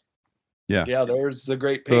seems. Yeah. Yeah, there's the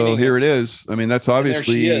great painting. So here it is. I mean, that's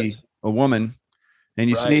obviously a woman. And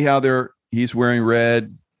you see how he's wearing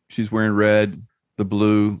red, she's wearing red, the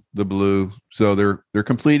blue. So they're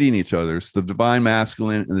completing each other. It's the divine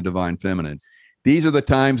masculine and the divine feminine. These are the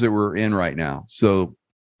times that we're in right now. So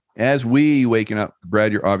as we waking up,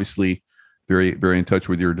 Brad, you're obviously very, very in touch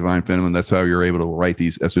with your divine feminine. That's how you're able to write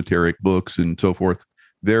these esoteric books and so forth.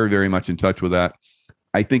 Very, very much in touch with that.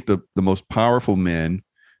 I think the most powerful men,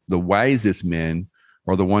 the wisest men,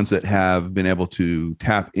 are the ones that have been able to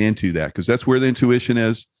tap into that, because that's where the intuition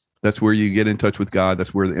is. That's where you get in touch with God.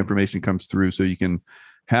 That's where the information comes through. So you can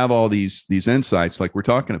have all these insights like we're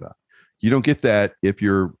talking about. You don't get that if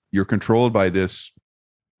you're controlled by this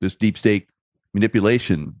deep state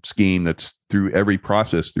manipulation scheme that's through every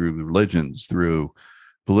process, through religions, through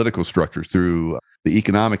political structures, through the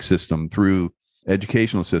economic system, through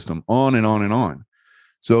educational system, on and on and on.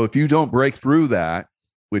 So if you don't break through that,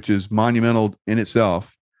 which is monumental in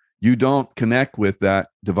itself, you don't connect with that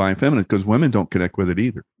divine feminine, because women don't connect with it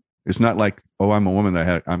either. It's not like, oh, I'm a woman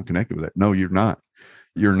I'm connected with it. No, you're not.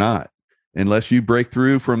 You're not. Unless you break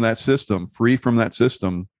through from that system, free from that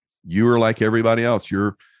system, you are like everybody else.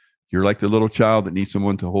 You're like the little child that needs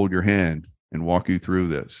someone to hold your hand and walk you through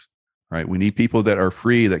this, right? We need people that are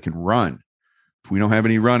free, that can run. If we don't have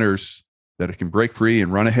any runners that can break free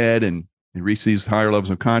and run ahead and reach these higher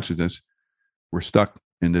levels of consciousness, we're stuck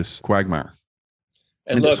in this quagmire.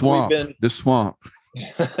 And look, this swamp.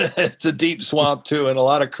 It's a deep swamp too, and a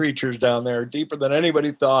lot of creatures down there, deeper than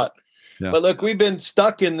anybody thought. Yeah. But look, we've been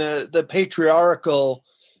stuck in the patriarchal,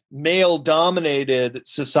 male-dominated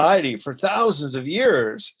society for thousands of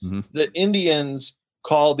years. Mm-hmm. The Indians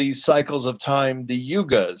call these cycles of time the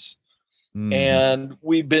yugas. Mm-hmm. And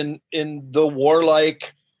we've been in the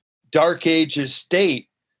warlike dark ages state.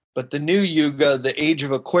 But the new yuga, the age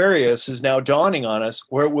of Aquarius, is now dawning on us,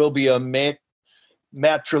 where it will be a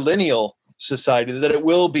matrilineal society, that it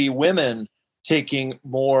will be women taking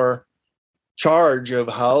more charge of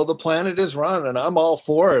how the planet is run. And I'm all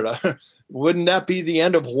for it. Wouldn't that be the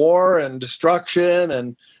end of war and destruction?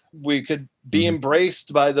 And we could be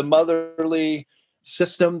embraced by the motherly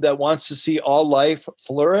system that wants to see all life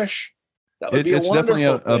flourish. That would be it's definitely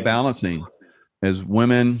a balancing. As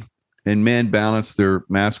women and men balance their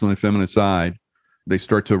masculine and feminine side, they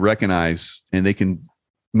start to recognize and they can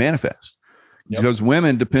manifest. Yep. Because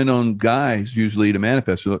women depend on guys usually to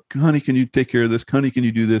manifest. So, honey, can you take care of this? Honey, can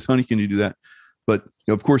you do this? Honey, can you do that? But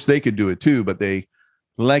of course they could do it too, but they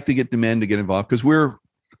like to get the men to get involved because we're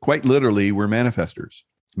manifestors.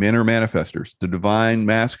 Men are manifestors. The divine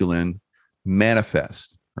masculine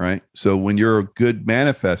manifest, right? So when you're a good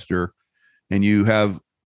manifester and you have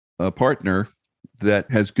a partner that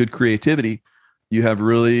has good creativity, you have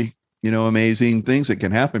really, amazing things that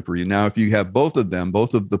can happen for you. Now, if you have both of them,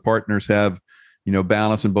 both of the partners have,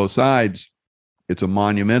 balance on both sides, it's a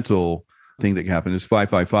monumental thing that can happen. It's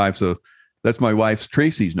 555. So that's my wife's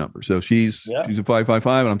Tracy's number. So she's a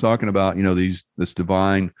 555, and I'm talking about, this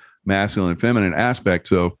divine masculine and feminine aspect.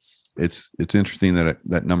 So it's interesting that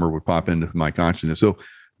that number would pop into my consciousness. So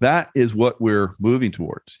that is what we're moving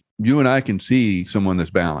towards. You and I can see someone that's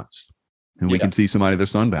balanced, and we can see somebody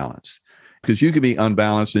that's unbalanced, because you can be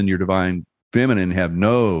unbalanced in your divine feminine and have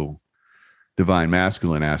no divine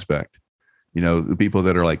masculine aspect. The people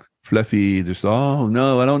that are like fluffy, just, oh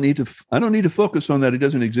no, I don't need to focus on that. It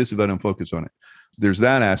doesn't exist if I don't focus on it. There's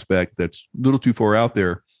that aspect that's a little too far out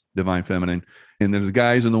there, divine feminine. And there's the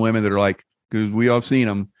guys and the women that are like, because we all have seen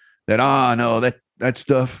them, that, no, that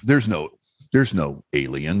stuff, there's no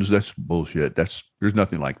aliens. That's bullshit. There's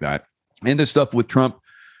nothing like that. And the stuff with Trump,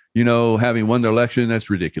 having won the election, that's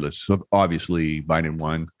ridiculous. So obviously Biden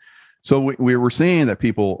won. So we were seeing that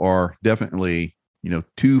people are definitely,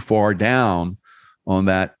 too far down on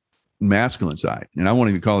that masculine side. And I won't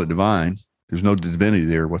even call it divine. There's no divinity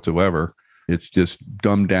there whatsoever. It's just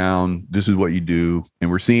dumbed down. This is what you do.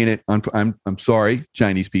 And we're seeing it. I'm sorry,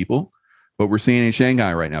 Chinese people, but we're seeing it in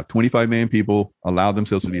Shanghai right now. 25 million people allow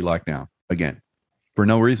themselves to be locked down again for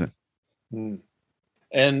no reason.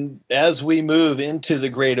 And as we move into the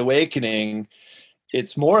Great Awakening,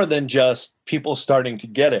 it's more than just people starting to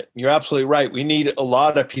get it. You're absolutely right. We need a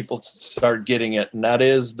lot of people to start getting it. And that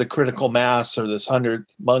is the critical mass, or this 100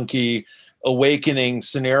 monkey awakening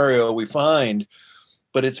scenario we find.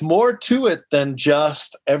 But it's more to it than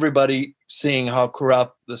just everybody seeing how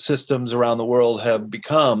corrupt the systems around the world have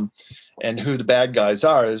become and who the bad guys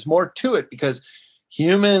are. There's more to it, because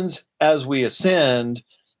humans, as we ascend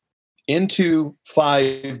into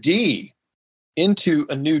 5D, into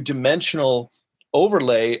a new dimensional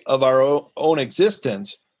overlay of our own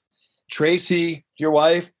existence. Tracy, your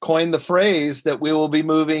wife, coined the phrase that we will be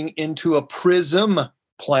moving into a prism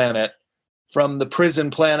planet from the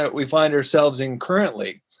prison planet we find ourselves in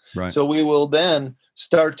currently. Right. So we will then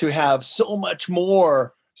start to have so much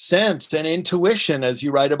more sense and intuition, as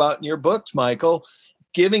you write about in your books, Michael,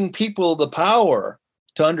 giving people the power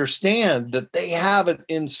to understand that they have it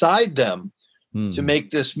inside them to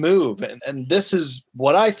make this move. And this is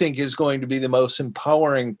what I think is going to be the most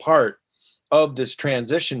empowering part of this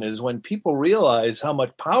transition, is when people realize how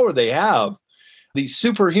much power they have, these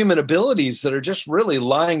superhuman abilities that are just really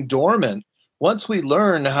lying dormant. Once we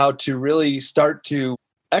learn how to really start to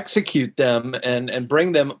execute them and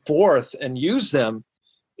bring them forth and use them,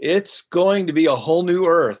 it's going to be a whole new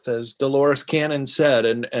earth, as Dolores Cannon said.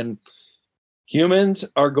 And humans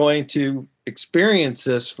are going to experience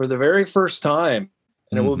this for the very first time.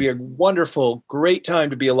 And it will be a wonderful, great time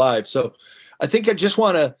to be alive. So I think I just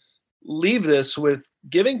want to leave this with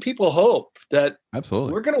giving people hope that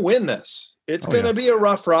absolutely we're going to win this. It's going to be a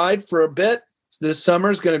rough ride for a bit. This summer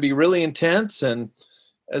is going to be really intense. And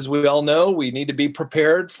as we all know, we need to be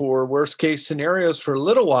prepared for worst case scenarios for a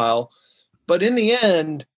little while. But in the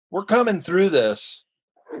end, we're coming through this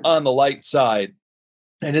on the light side.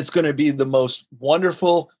 And it's going to be the most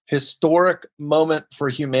wonderful, historic moment for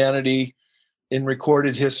humanity in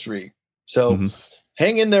recorded history. So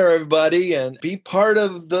hang in there, everybody, and be part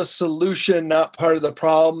of the solution, not part of the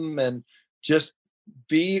problem. And just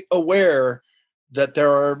be aware that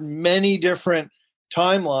there are many different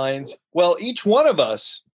timelines. Well, each one of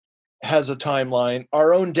us has a timeline.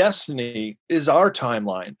 Our own destiny is our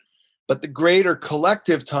timeline. But the greater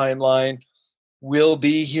collective timeline will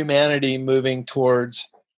be humanity moving towards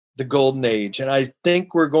the golden age. And I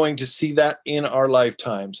think we're going to see that in our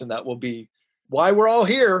lifetimes. And that will be why we're all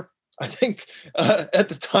here. I think at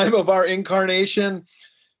the time of our incarnation,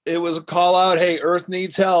 it was a call out, hey, Earth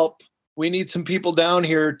needs help. We need some people down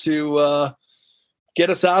here to get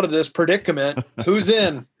us out of this predicament. Who's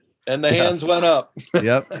in? And the hands went up.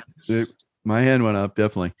 Yep. My hand went up,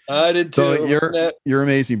 definitely. I did too. So you're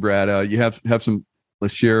amazing, Brad. You have some,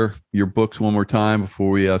 let's share your books one more time before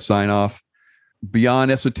we sign off. Beyond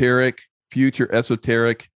Esoteric, Future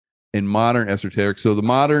Esoteric, and Modern Esoteric. So the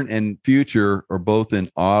modern and future are both in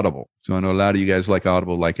Audible. So I know a lot of you guys like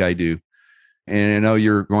Audible like I do. And I know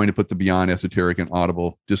you're going to put the Beyond Esoteric in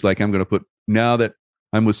Audible, just like I'm going to put, now that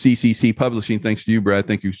I'm with CCC Publishing, thanks to you, Brad.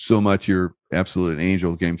 Thank you so much. You're absolute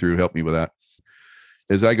angel, came through, helped me with that.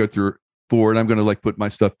 As I go through forward, I'm going to put my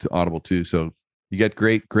stuff to Audible too. So you get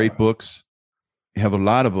great books. You have a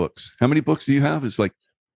lot of books. How many books do you have? It's like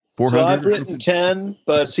 400. So I've written 10,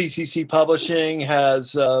 but CCC Publishing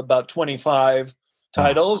has about 25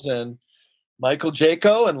 titles, and Michael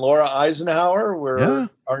Jaco and Laura Eisenhower were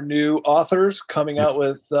our new authors coming out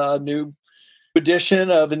with a new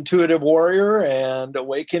edition of Intuitive Warrior and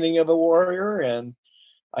Awakening of a Warrior. And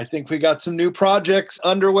I think we got some new projects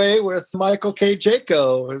underway with Michael K.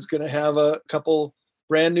 Jaco, who's going to have a couple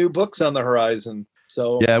brand new books on the horizon.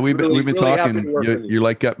 So yeah, we've been really talking. You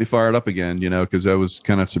like got me fired up again, because I was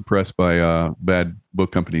kind of suppressed by bad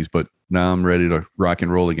book companies, but now I'm ready to rock and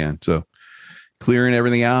roll again. So clearing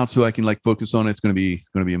everything out so I can focus on it. It's going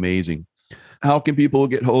to be amazing. How can people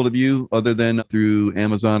get hold of you other than through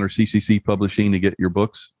Amazon or CCC Publishing to get your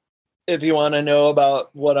books? If you want to know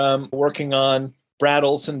about what I'm working on,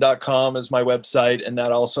 bradolson.com is my website, and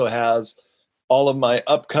that also has all of my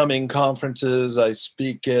upcoming conferences. I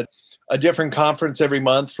speak at a different conference every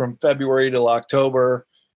month from February to October,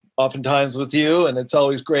 oftentimes with you, and it's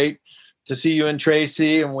always great to see you and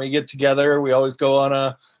Tracy. And when we get together, we always go on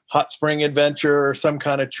a hot spring adventure or some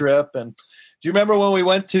kind of trip. And do you remember when we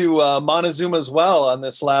went to Montezuma's Well on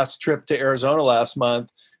this last trip to Arizona last month?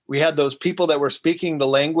 We had those people that were speaking the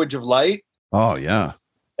language of light. Oh, yeah.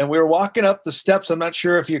 And we were walking up the steps. I'm not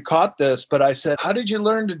sure if you caught this, but I said, how did you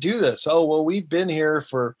learn to do this? Oh, well, we've been here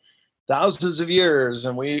for thousands of years.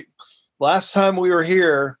 And last time we were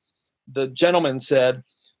here, the gentleman said,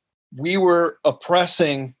 we were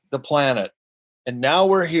oppressing the planet. And now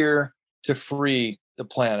we're here to free the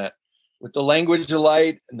planet with the language of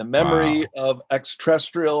light and the memory of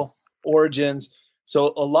extraterrestrial origins.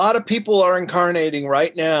 So a lot of people are incarnating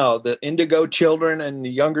right now, the indigo children and the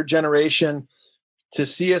younger generation, to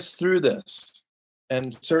see us through this.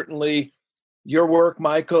 And certainly your work,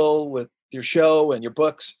 Michael, with your show and your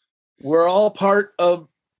books, we're all part of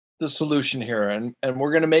the solution here. And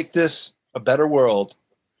we're going to make this a better world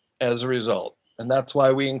as a result. And that's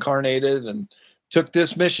why we incarnated and took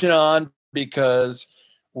this mission on, because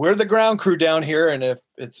we're the ground crew down here. And if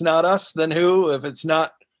it's not us, then who? If it's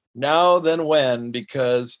not now, then when?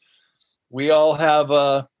 Because we all have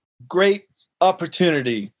a great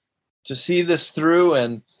opportunity to see this through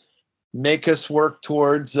and make us work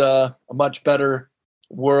towards a much better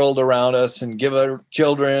world around us and give our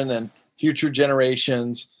children and future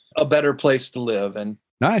generations a better place to live. And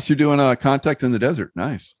nice. You're doing a Contact in the Desert.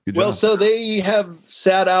 Nice. Good job. Well, so they have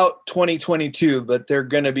sat out 2022, but they're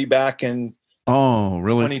going to be back in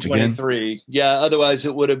 2023. Again? Yeah. Otherwise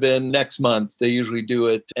it would have been next month. They usually do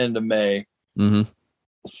it end of May. Mm-hmm.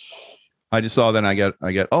 I just saw that. And I got,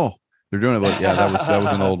 they're doing it. But yeah, that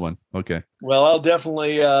was an old one. Okay. Well, I'll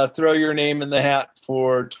definitely throw your name in the hat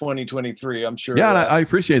for 2023. I'm sure. Yeah, I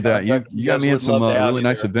appreciate that. You got me in some really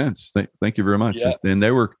nice events. Thank you very much. Yeah. And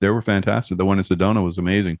they were fantastic. The one in Sedona was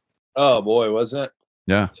amazing. Oh boy, wasn't it?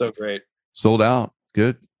 Yeah. So great. Sold out.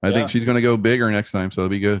 Good. I think she's going to go bigger next time, so it'll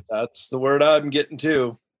be good. That's the word I'm getting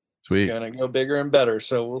too. Sweet. It's going to go bigger and better.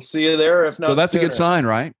 So we'll see you there. If not, so that's sooner. a good sign,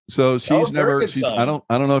 right? So she's never. I don't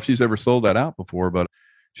know if she's ever sold that out before, but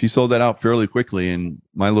she sold that out fairly quickly. In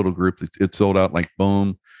my little group, it sold out like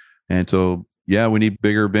boom. And so, yeah, we need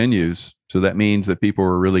bigger venues. So that means that people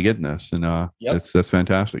are really getting this, and that's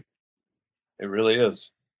fantastic. It really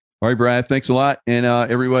is. All right, Brad. Thanks a lot, and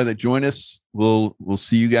everybody that joined us. We'll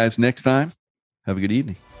see you guys next time. Have a good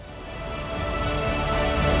evening.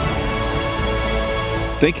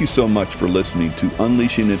 Thank you so much for listening to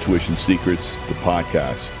Unleashing Intuition Secrets, the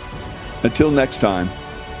podcast. Until next time,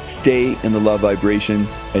 stay in the love vibration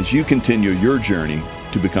as you continue your journey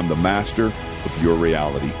to become the master of your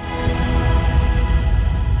reality.